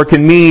week, or it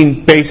can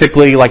mean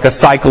basically like a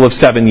cycle of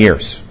 7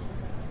 years.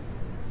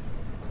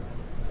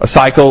 A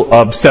cycle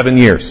of 7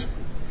 years.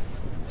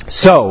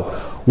 So,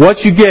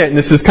 what you get, and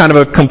this is kind of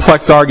a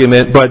complex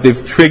argument, but they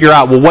figure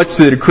out, well, what's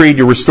the decree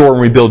to restore and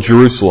rebuild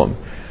Jerusalem?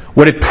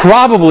 What it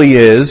probably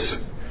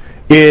is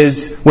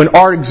when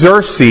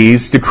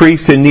Artaxerxes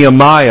decrees to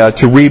Nehemiah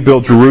to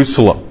rebuild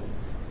Jerusalem.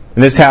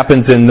 And this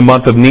happens in the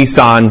month of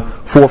Nisan,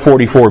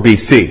 444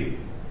 BC.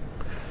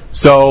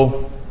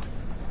 So,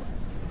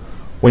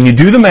 when you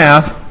do the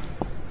math,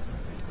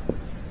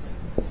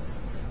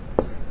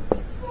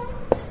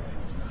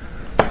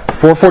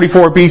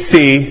 444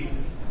 BC,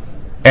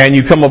 and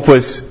you come up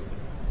with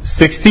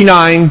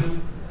 69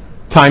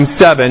 times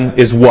 7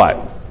 is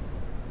what?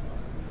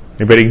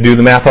 Anybody do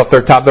the math off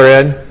their top of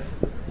their head?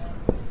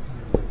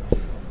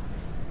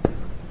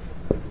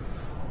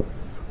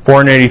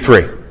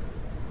 483.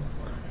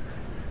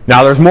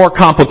 Now there's more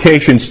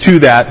complications to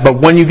that,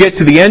 but when you get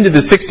to the end of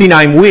the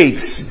 69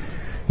 weeks,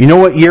 you know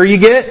what year you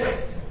get?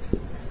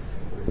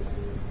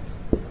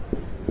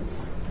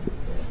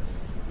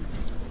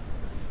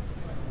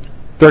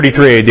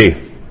 (33 AD).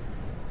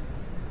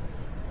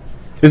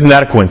 Isn't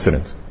that a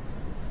coincidence?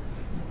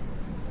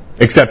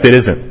 Except it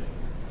isn't.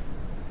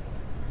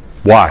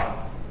 Why?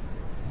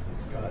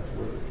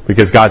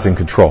 Because God's in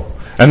control.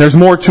 And there's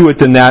more to it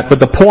than that, but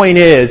the point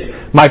is,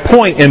 my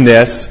point in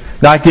this,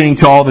 not getting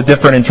to all the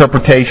different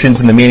interpretations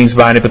and the meanings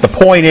behind it, but the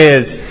point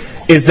is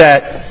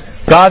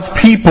that God's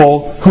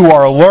people who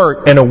are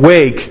alert and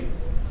awake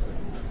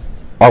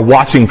are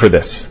watching for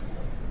this.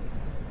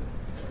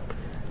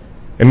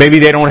 And maybe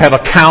they don't have a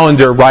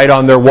calendar right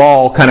on their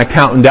wall kind of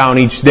counting down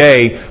each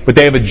day, but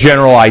they have a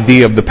general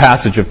idea of the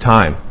passage of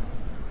time.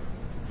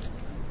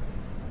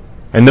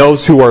 and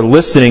those who are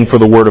listening for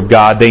the Word of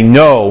God, they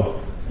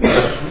know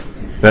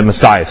that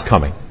Messiah is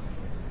coming.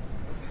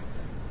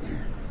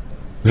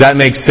 Does that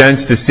make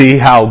sense to see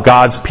how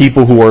God's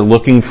people who are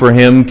looking for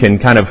Him can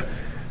kind of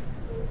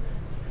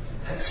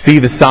see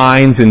the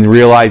signs and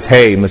realize,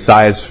 hey,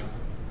 Messiah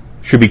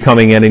should be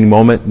coming at any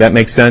moment? That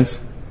makes sense?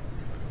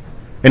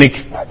 Any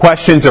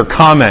questions or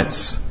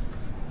comments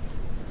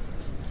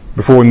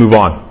before we move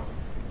on?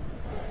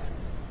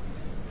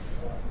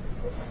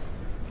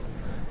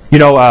 You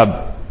know,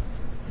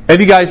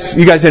 have you guys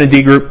in a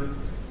D group?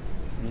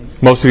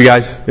 Most of you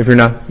guys, if you're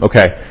not?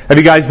 Okay. Have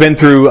you guys been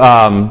through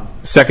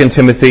 2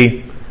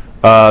 Timothy,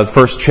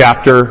 first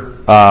chapter?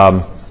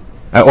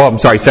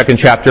 Second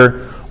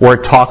chapter, where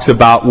it talks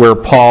about where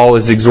Paul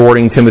is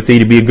exhorting Timothy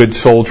to be a good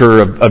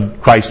soldier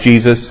of Christ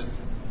Jesus,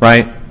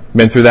 right?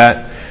 Been through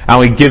that?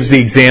 And he gives the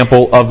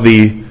example of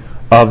the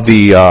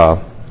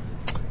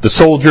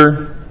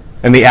soldier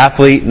and the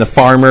athlete and the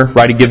farmer,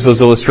 right? He gives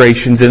those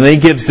illustrations, and then he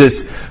gives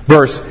this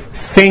verse: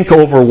 think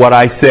over what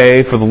I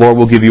say, for the Lord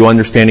will give you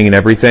understanding in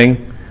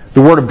everything.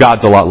 The Word of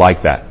God's a lot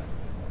like that.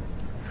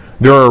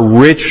 There are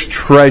rich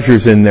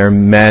treasures in there,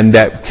 men,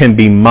 that can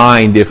be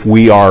mined if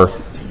we are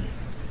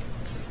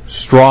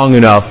strong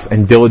enough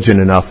and diligent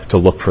enough to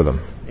look for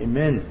them.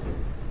 Amen.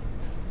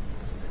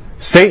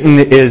 Satan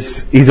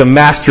he's a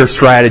master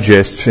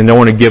strategist, and don't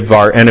want to give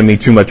our enemy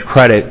too much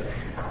credit,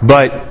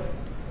 but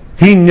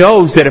he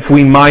knows that if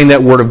we mine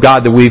that Word of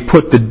God, that we've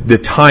put the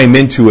time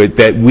into it,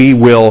 that we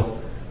will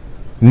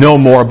know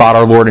more about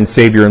our Lord and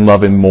Savior and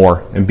love Him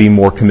more and be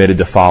more committed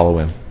to follow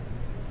Him.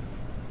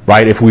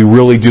 Right? If we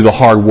really do the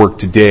hard work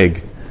to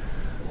dig.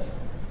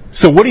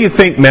 So what do you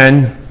think,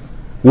 men,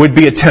 would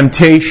be a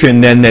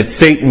temptation then that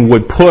Satan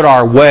would put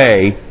our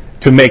way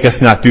to make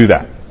us not do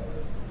that?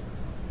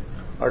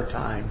 Our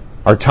time.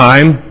 Our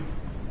time.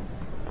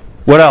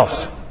 What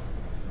else?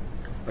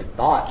 Our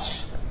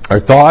thoughts. Our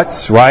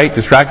thoughts, right?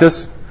 Distract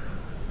us.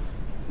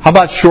 How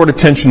about short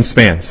attention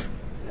spans?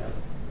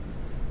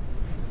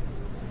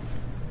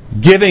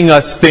 Giving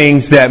us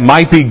things that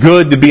might be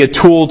good to be a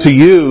tool to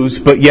use,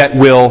 but yet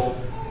will,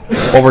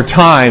 over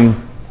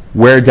time,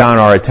 wear down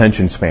our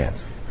attention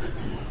spans.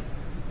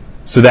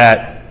 So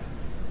that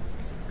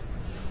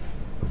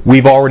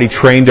we've already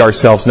trained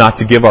ourselves not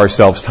to give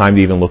ourselves time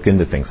to even look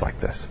into things like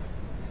this.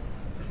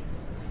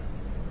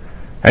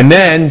 And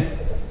then,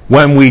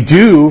 when we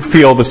do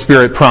feel the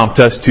Spirit prompt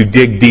us to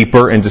dig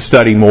deeper and to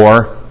study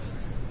more,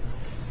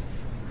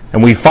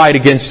 and we fight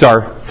against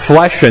our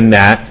flesh in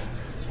that,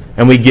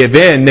 and we give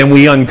in, then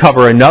we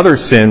uncover another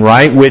sin,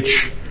 right?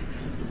 Which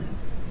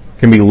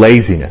can be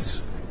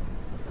laziness.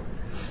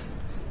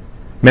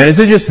 Man, is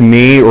it just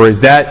me, or is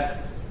that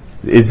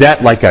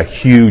like a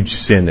huge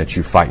sin that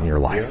you fight in your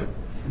life?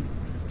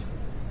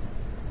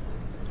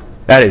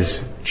 That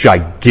is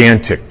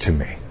gigantic to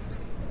me.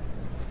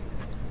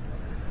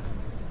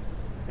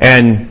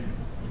 And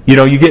you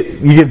know, you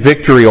get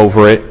victory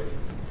over it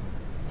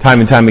time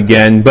and time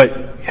again, but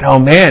you know,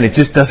 man, it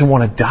just doesn't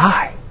want to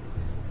die.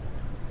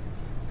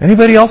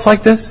 Anybody else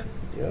like this?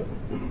 Yep.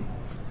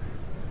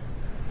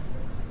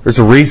 There's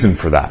a reason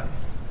for that.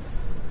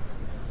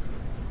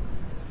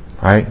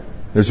 Right?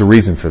 There's a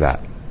reason for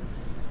that.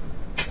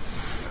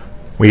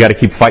 We got to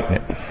keep fighting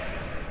it.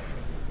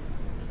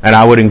 And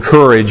I would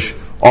encourage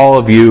all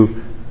of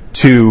you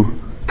to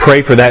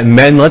pray for that.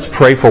 Men, let's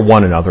pray for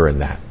one another in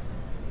that.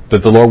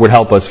 That the Lord would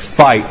help us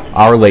fight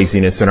our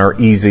laziness and our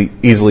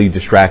easily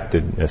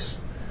distractedness.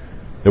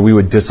 That we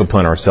would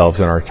discipline ourselves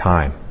in our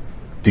time.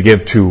 To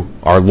give to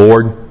our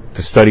Lord,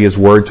 to study His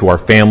Word, to our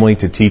family,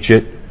 to teach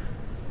it.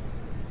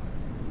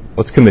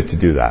 Let's commit to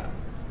do that.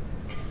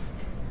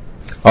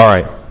 All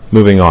right,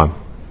 moving on.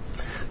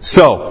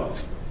 So,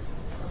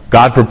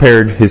 God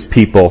prepared His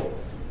people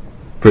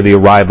for the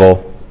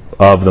arrival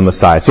of the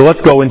Messiah. So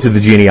let's go into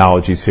the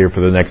genealogies here for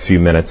the next few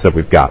minutes that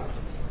we've got.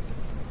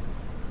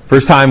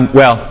 First time,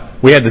 well,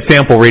 we had the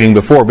sample reading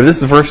before, but this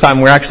is the first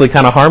time we're actually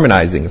kind of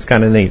harmonizing. It's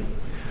kind of neat.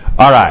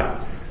 All right.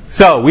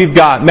 So we've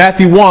got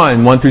Matthew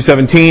 1 through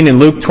 17, and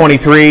Luke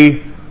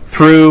 23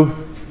 through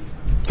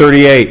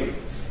 38.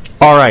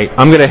 All right.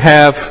 I'm going to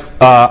have,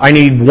 I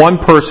need one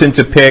person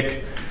to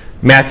pick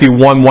Matthew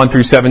 1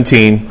 through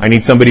 17. I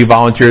need somebody to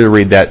volunteer to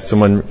read that.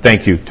 Someone,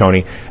 thank you,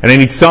 Tony. And I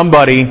need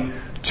somebody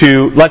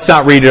to, let's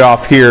not read it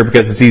off here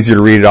because it's easier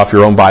to read it off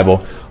your own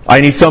Bible.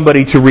 I need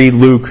somebody to read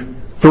Luke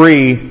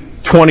 3,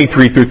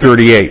 23 through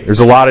 38.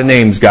 There's a lot of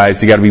names,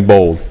 guys. You got to be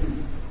bold.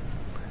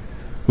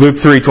 Luke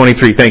 3,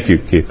 23. Thank you,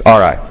 Keith. All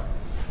right.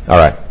 All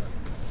right.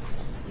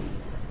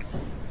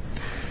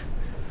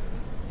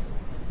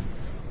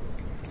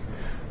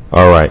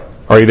 All right.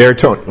 Are you there,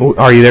 Tony?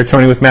 Are you there,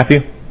 Tony, with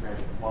Matthew?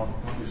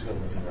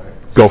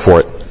 Go for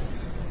it.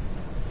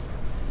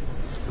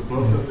 The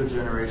book of the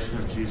generation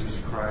of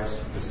Jesus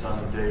Christ, the son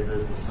of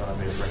David, the son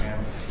of Abraham.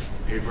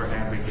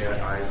 Abraham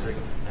begat Isaac,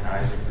 and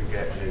Isaac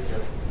begat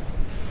Jacob,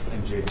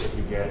 and Jacob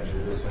begat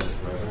Judas and his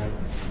brethren,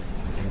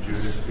 and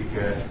Judas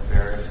begat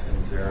Phares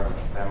and Zerah,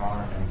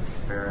 and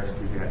Phares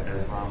begat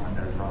Esrom, and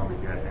Esrom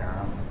begat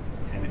Aram,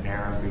 and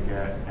Aram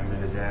begat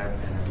Amminadab,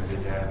 and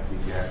Amminadab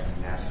begat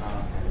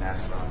Naasson, and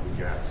Naasson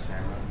begat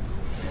Salmon,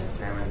 and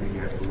Salmon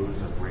begat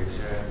Booz of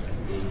Rachab,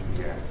 and Booz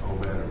begat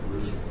Obed of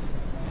Ruth,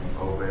 and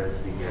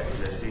Obed begat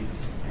Jesse,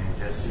 and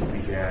Jesse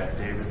begat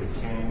David the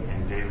king,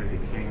 and David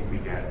the king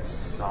begat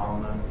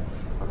Solomon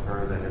of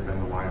her that had been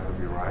the wife of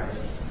Uriah,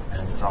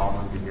 and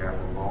Solomon begat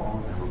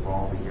Rehoboam, and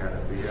Rehoboam begat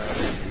Abiah, and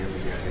Abiah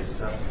begat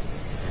Asa,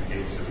 and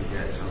Asa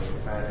begat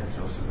Josaphat, and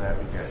Josaphat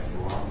begat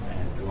Joram,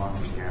 and Joram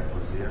begat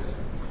Ozias,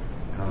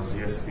 and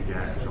Ozias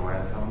begat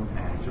Joatham,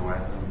 and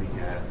Joatham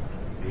begat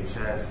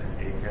Achaz,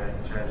 and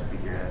Achaz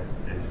begat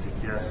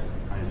Ezekias,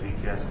 and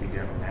Ezekias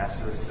begat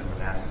Manassas, and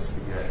Manassas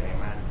begat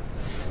Amon,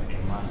 and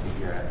Amon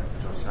begat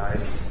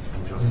Josias,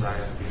 and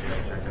Josias begat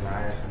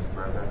Jeconiah and his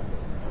brethren,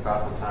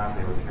 about the time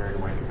they were carried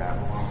away to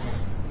Babylon.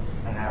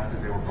 And after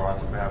they were brought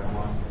to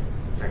Babylon,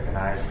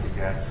 Jeconiah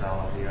begat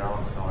Salathiel,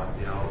 and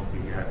Salathiel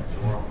begat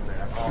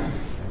Zorobabel,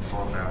 and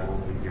Zorobabel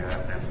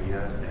begat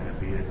Abiah, and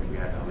Abiah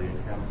begat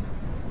Eliakim,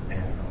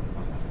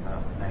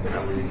 and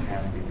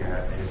Eliakim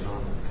begat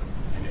Azor,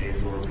 and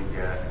Azor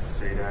begat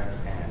Sadak,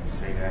 and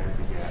Sadak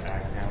begat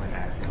Achim, and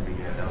Achim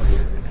begat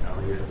Eliad, and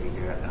Eliad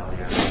begat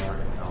Eleazar,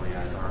 and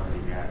Eleazar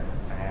begat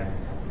Mathan, and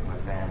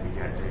Mathan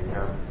begat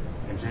Jacob,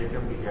 and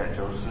Jacob begat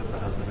Joseph, the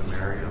husband of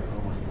Mary, of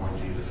whom was born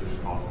Jesus, who is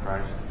called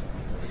Christ.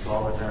 So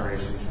all the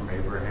generations from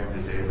Abraham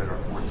to David are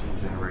 14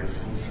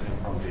 generations, and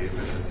from David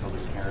until the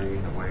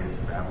carrying away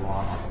into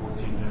Babylon are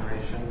 14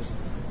 generations,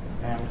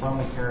 and from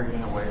the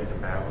carrying away into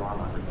Babylon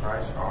under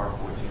Christ are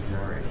 14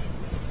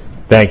 generations.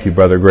 Thank you,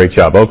 brother. Great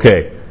job.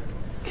 Okay.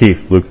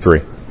 Keith, Luke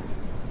 3.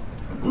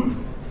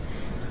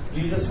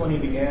 Jesus, when he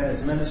began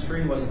his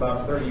ministry, was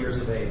about 30 years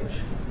of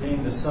age,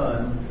 being the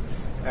son,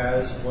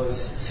 as was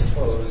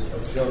supposed,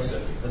 of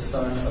Joseph, the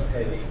son of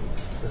Heli,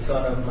 the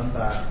son of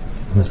Mathat,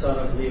 the son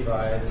of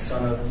Levi, the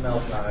son of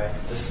Melchi,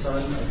 the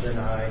son of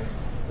Benai,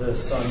 the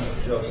son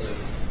of Joseph,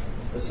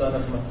 the son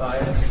of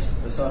Matthias,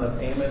 the son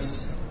of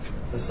Amos,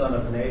 the son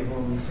of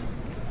Nahum,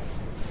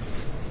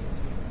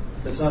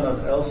 the son of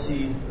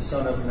Elsi, the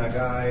son of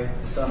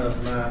Nagai, the son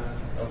of Math.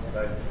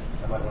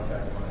 I might want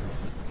that one.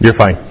 You're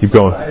fine. Keep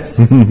going. The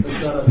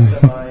son of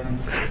Semine,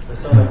 the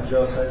son of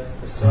Joseph,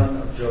 the son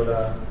of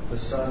Jodah, the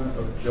son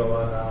of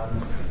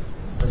Johanan,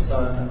 the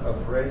son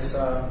of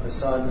Resa, the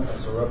son of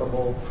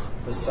Zerubbabel,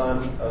 the son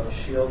of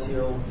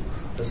Shealtiel,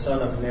 the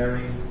son of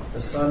Neri,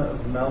 the son of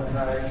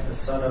Melchi, the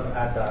son of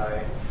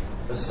Adai,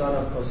 the son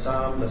of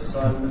Kosam, the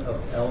son of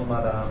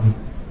Elmadam,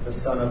 the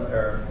son of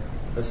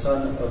the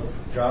son of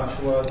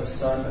Joshua, the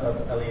son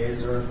of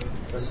Eleazar,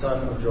 the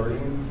son of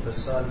Jorim, the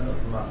son of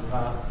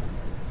Matthat,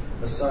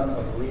 the son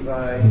of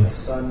Levi, the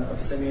son of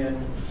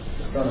Simeon,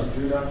 the son of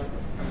Judah,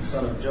 the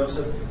son of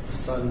Joseph, the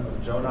son of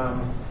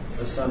Jonam,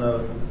 the son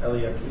of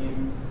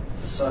Eliakim,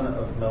 the son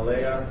of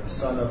Meleah, the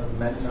son of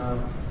Metna,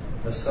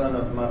 the son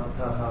of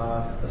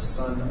Mattahah, the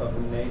son of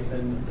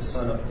Nathan, the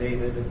son of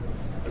David,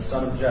 the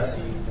son of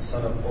Jesse, the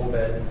son of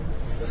Obed,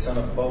 the son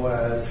of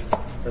Boaz,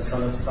 the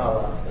son of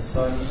Salah, the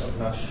son of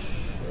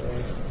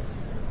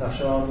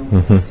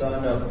Nashon, the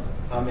son of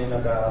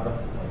Aminadab,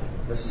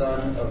 the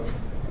son of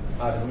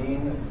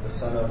Admin, the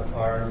son of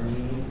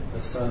Arni, the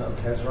son of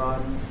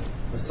Hezron,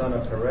 the son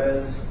of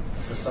Perez,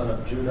 the son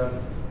of Judah,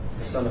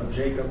 the son of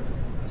Jacob,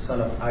 the son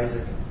of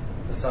Isaac,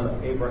 the son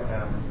of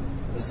Abraham,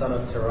 the son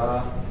of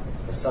Terah,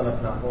 the son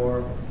of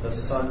Nahor, the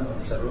son of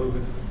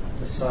Serug,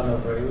 the son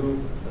of Reu,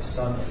 the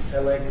son of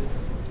Peleg,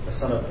 the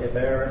son of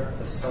Eber,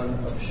 the son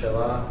of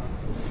Shelah,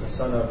 the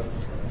son of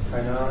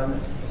Cainan,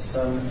 the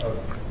son of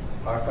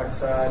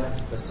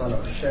Arphaxad, the son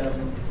of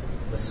Shem,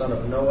 the son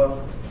of Noah,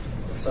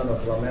 the son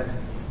of Lamech,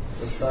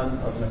 the son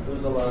of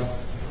Methuselah,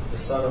 the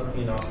son of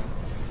Enoch,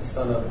 the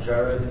son of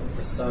Jared,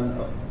 the son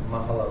of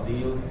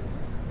Mahalaleel,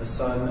 the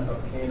son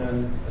of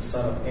Canaan, the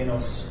son of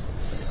Enos,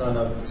 the son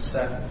of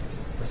Seth,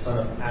 the son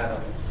of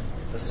Adam,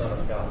 the son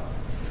of God.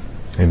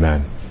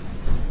 Amen.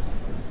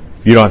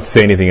 You don't have to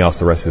say anything else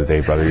the rest of the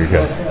day, brother. You're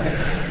good.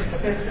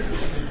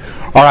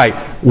 All right.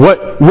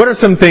 What are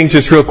some things,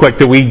 just real quick,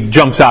 that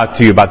jumps out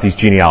to you about these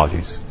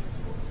genealogies?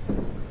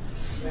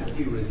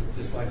 Matthew was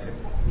dyslexic.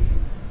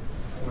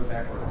 He went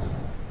backwards.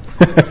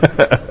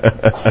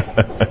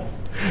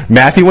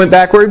 Matthew went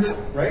backwards?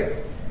 Right?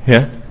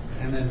 Yeah.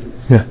 And then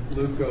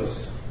Luke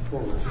goes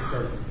forward. He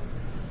started.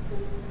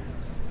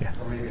 Yeah.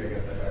 Or maybe I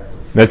got that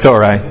backwards. That's all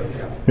right.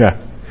 Yeah.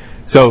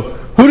 So,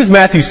 who does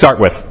Matthew start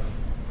with?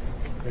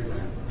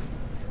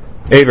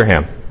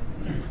 Abraham.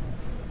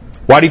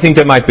 Why do you think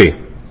that might be?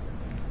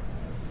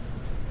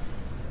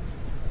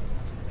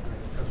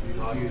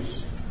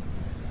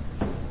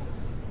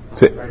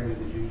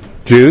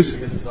 Jews?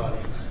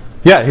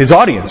 Yeah, his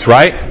audience,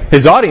 right?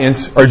 His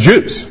audience are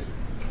Jews.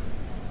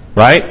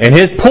 Right? And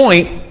his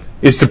point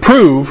is to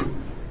prove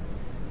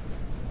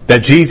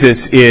that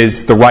Jesus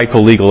is the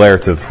rightful legal heir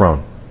to the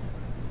throne.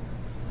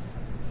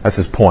 That's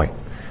his point.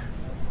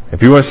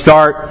 If you want to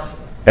start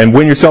and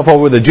win yourself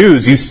over with the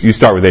Jews, you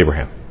start with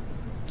Abraham.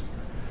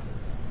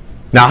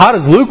 Now, how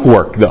does Luke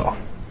work, though?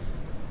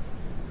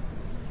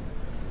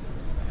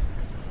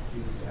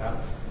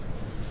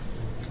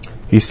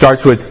 He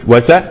starts with,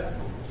 what's that?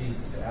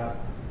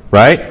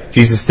 right?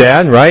 Jesus'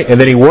 dad, right?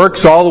 And then he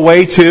works all the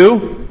way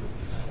to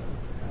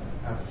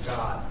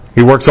God.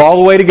 He works all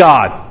the way to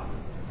God.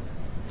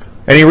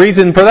 Any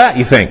reason for that,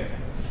 you think?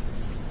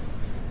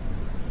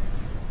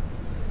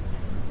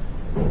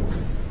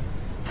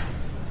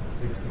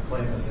 Because the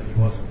claim is that he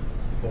wasn't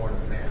born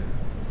of man.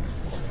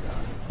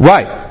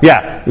 Right.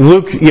 Yeah.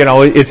 Luke,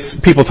 it's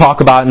people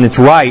talk about, and it's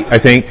right, I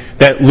think,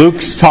 that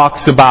Luke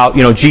talks about,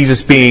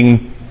 Jesus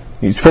being,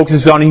 he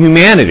focuses on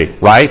humanity,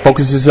 right?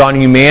 Focuses on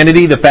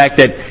humanity, the fact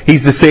that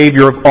he's the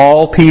Savior of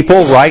all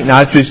people, right?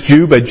 Not just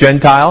Jew, but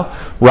Gentile,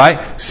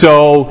 right?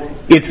 So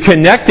it's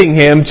connecting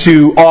him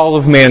to all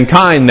of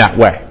mankind that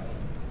way.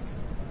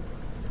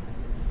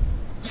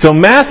 So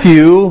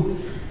Matthew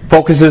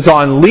focuses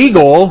on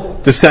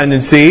legal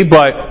descendancy,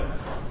 but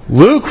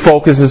Luke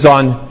focuses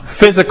on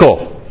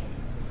physical.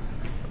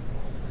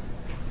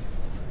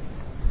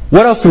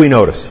 What else do we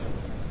notice?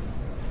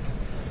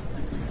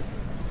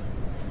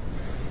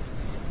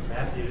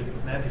 Matthew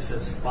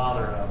says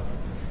father of.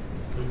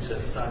 Luke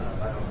says son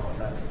of. I don't know if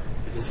that's.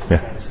 It just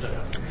kind of stood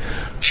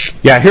out.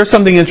 Yeah, here's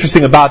something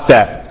interesting about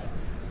that.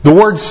 The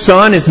word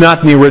son is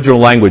not in the original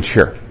language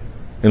here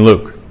in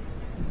Luke.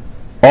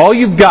 All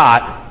you've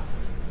got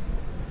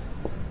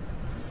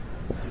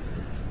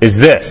is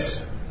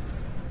this.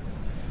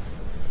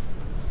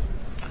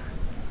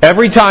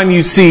 Every time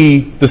you see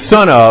the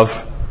son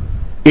of,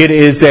 it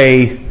is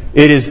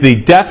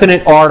the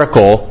definite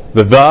article,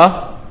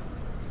 the,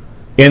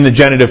 in the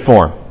genitive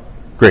form.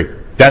 Great.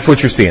 That's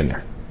what you're seeing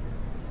there.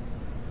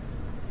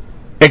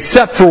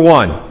 Except for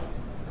one.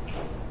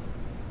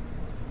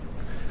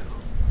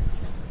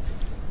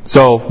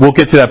 So we'll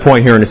get to that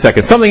point here in a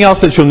second. Something else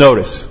that you'll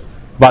notice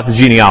about the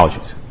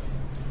genealogies.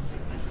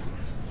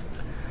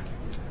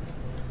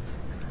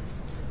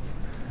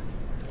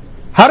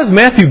 How does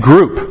Matthew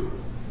group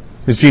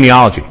his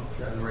genealogy?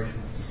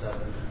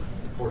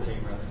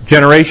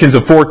 Generations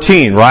of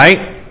 14,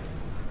 right?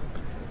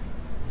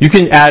 You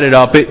can add it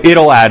up.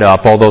 It'll add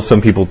up, although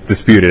some people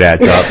dispute it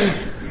adds up.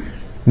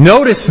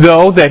 Notice,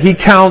 though, that he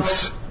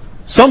counts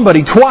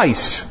somebody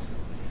twice.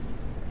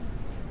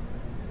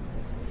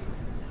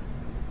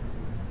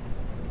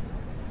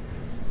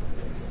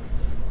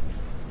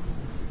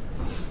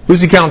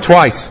 Who's he count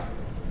twice?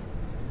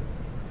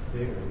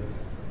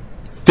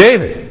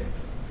 David.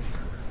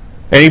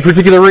 Any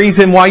particular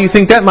reason why you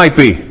think that might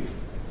be?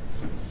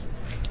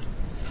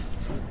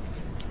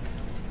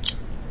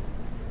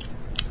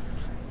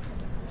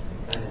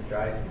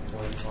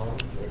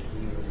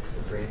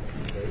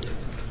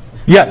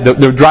 Yeah,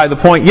 the drive the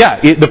point. Yeah,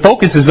 the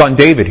focus is on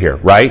David here,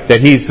 right?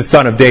 That he's the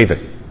son of David.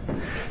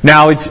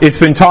 Now, it's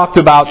been talked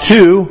about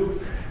too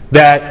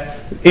that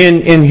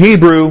in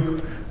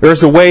Hebrew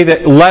there's a way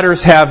that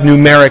letters have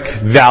numeric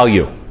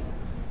value.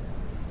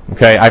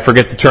 Okay, I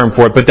forget the term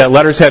for it, but that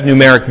letters have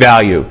numeric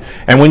value.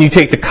 And when you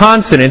take the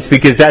consonants,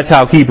 because that's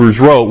how Hebrews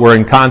wrote, were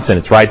in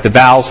consonants, right? The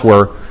vowels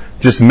were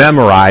just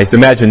memorized.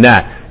 Imagine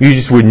that. You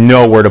just would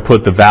know where to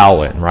put the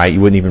vowel in, right? You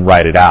wouldn't even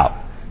write it out.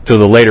 So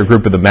the later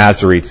group of the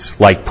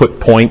Masoretes put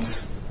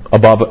points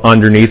above,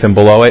 underneath, and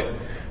below it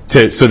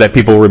so that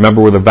people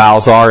remember where the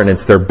vowels are, and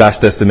it's their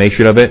best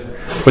estimation of it.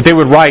 But they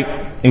would write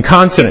in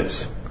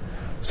consonants.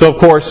 So of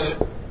course,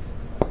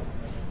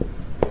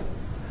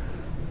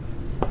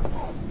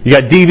 you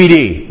got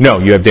DVD. No,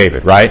 you have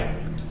David, right?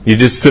 You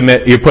just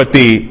you put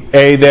the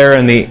A there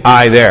and the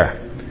I there.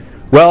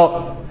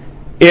 Well,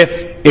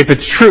 if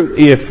it's true,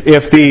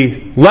 if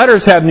the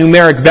letters have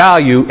numeric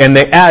value and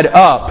they add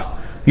up,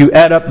 you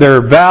add up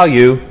their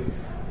value,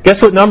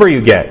 guess what number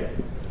you get?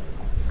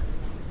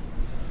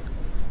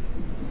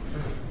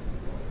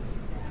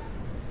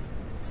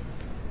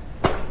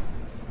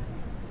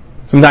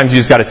 Sometimes you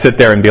just got to sit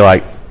there and be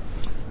like,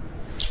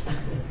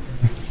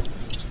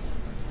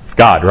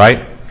 God,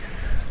 right?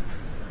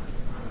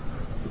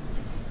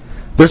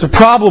 There's a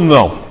problem,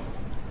 though.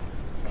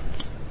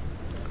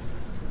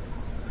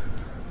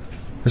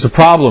 There's a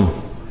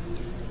problem.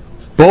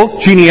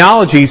 Both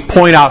genealogies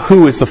point out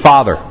who is the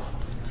father.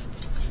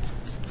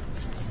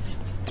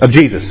 Of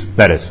Jesus,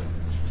 that is.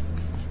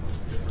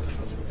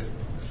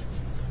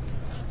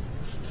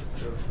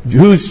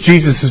 Who's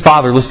Jesus'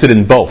 father listed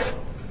in both?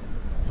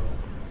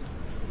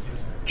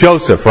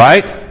 Joseph,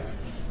 right?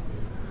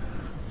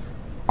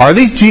 Are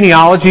these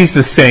genealogies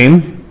the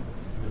same?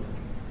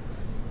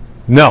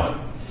 No.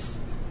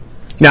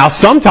 Now,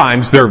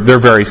 sometimes they're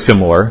very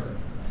similar,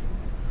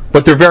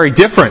 but they're very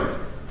different.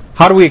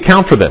 How do we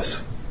account for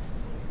this?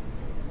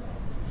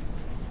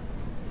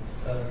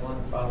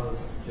 One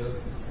follows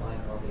Joseph's line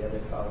while the other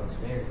follows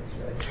Mary's,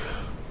 right?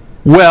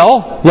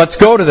 Well, let's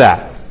go to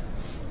that.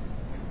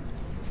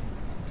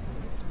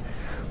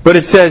 But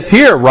it says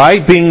here,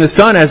 right, being the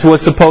son as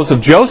was supposed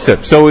of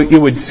Joseph. So it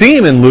would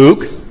seem in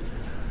Luke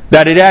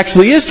that it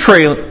actually is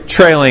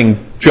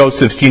trailing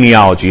Joseph's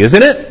genealogy,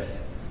 isn't it?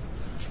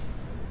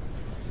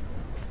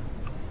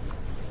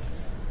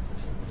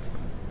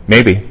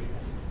 Maybe.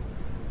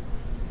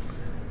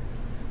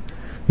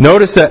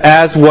 Notice that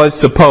as was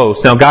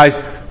supposed. Now, guys,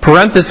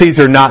 parentheses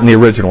are not in the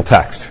original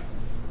text.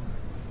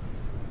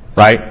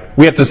 Right?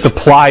 We have to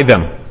supply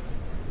them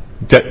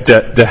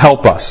to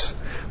help us.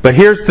 But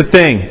here's the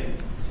thing.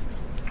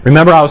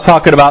 Remember I was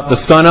talking about the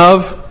son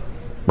of,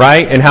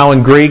 right? And how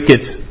in Greek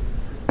it's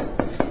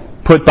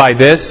put by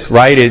this,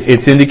 right?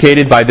 It's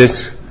indicated by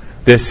this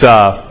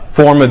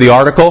form of the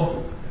article.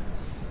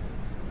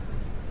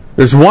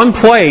 There's one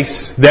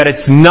place that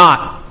it's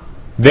not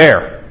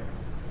there.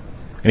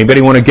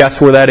 Anybody want to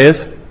guess where that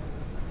is?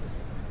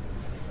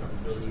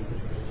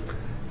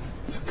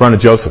 It's in front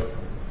of Joseph.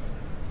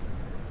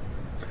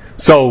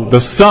 So the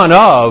son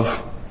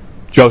of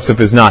Joseph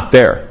is not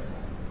there.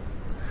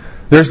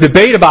 There's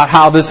debate about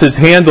how this is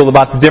handled,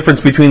 about the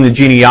difference between the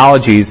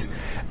genealogies,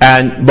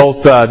 and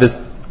both this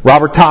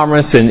Robert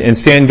Thomas and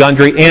Stan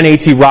Gundry and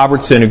A.T.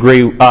 Robertson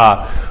agree,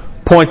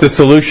 point the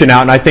solution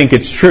out, and I think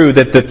it's true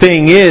that the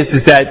thing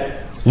is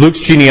that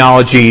Luke's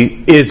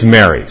genealogy is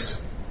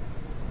Mary's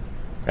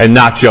and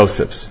not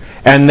Joseph's.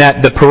 And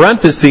that the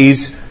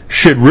parentheses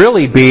should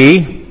really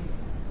be,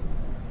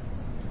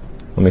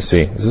 let me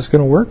see, is this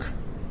going to work?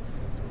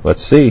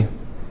 Let's see.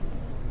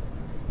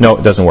 No,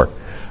 it doesn't work.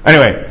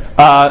 Anyway,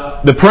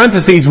 the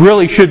parentheses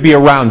really should be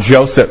around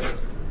Joseph.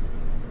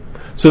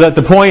 So that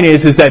the point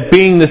is that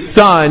being the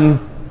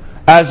son,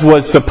 as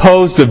was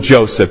supposed of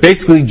Joseph.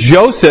 Basically,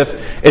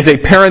 Joseph is a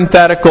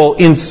parenthetical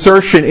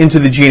insertion into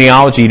the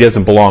genealogy. He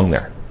doesn't belong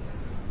there.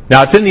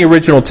 Now, it's in the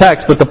original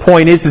text, but the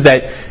point is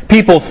that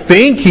people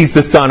think he's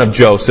the son of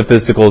Joseph,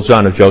 physical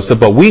son of Joseph,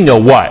 but we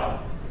know what?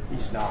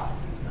 He's not.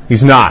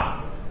 He's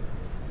not.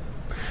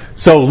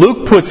 So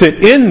Luke puts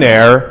it in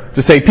there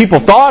to say people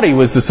thought he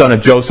was the son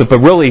of Joseph, but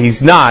really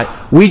he's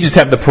not. We just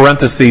have the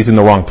parentheses in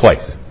the wrong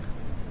place.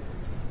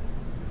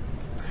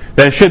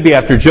 That it should be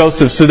after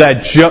Joseph, so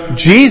that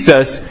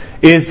Jesus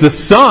is the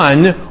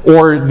son,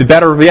 or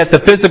better yet, the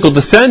physical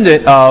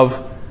descendant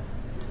of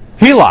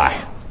Heli,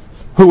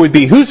 who would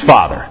be whose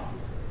father?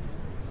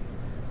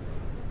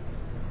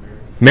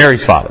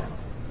 Mary's father.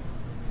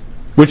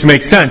 Which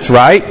makes sense,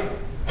 right?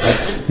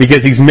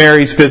 Because he's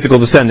Mary's physical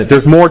descendant.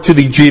 There's more to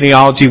the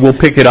genealogy. We'll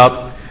pick it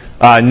up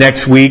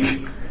next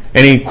week.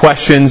 Any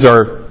questions,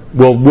 or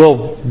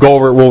we'll go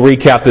over it. We'll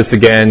recap this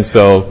again,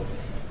 so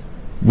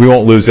we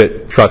won't lose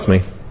it. Trust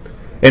me.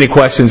 Any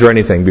questions or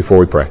anything before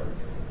we pray?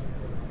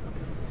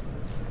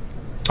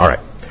 All right.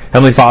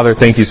 Heavenly Father,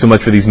 thank you so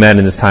much for these men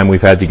and this time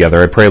we've had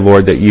together. I pray,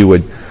 Lord, that you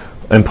would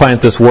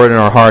implant this word in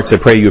our hearts. I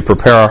pray you would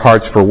prepare our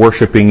hearts for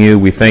worshiping you.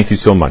 We thank you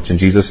so much. In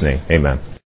Jesus' name, amen.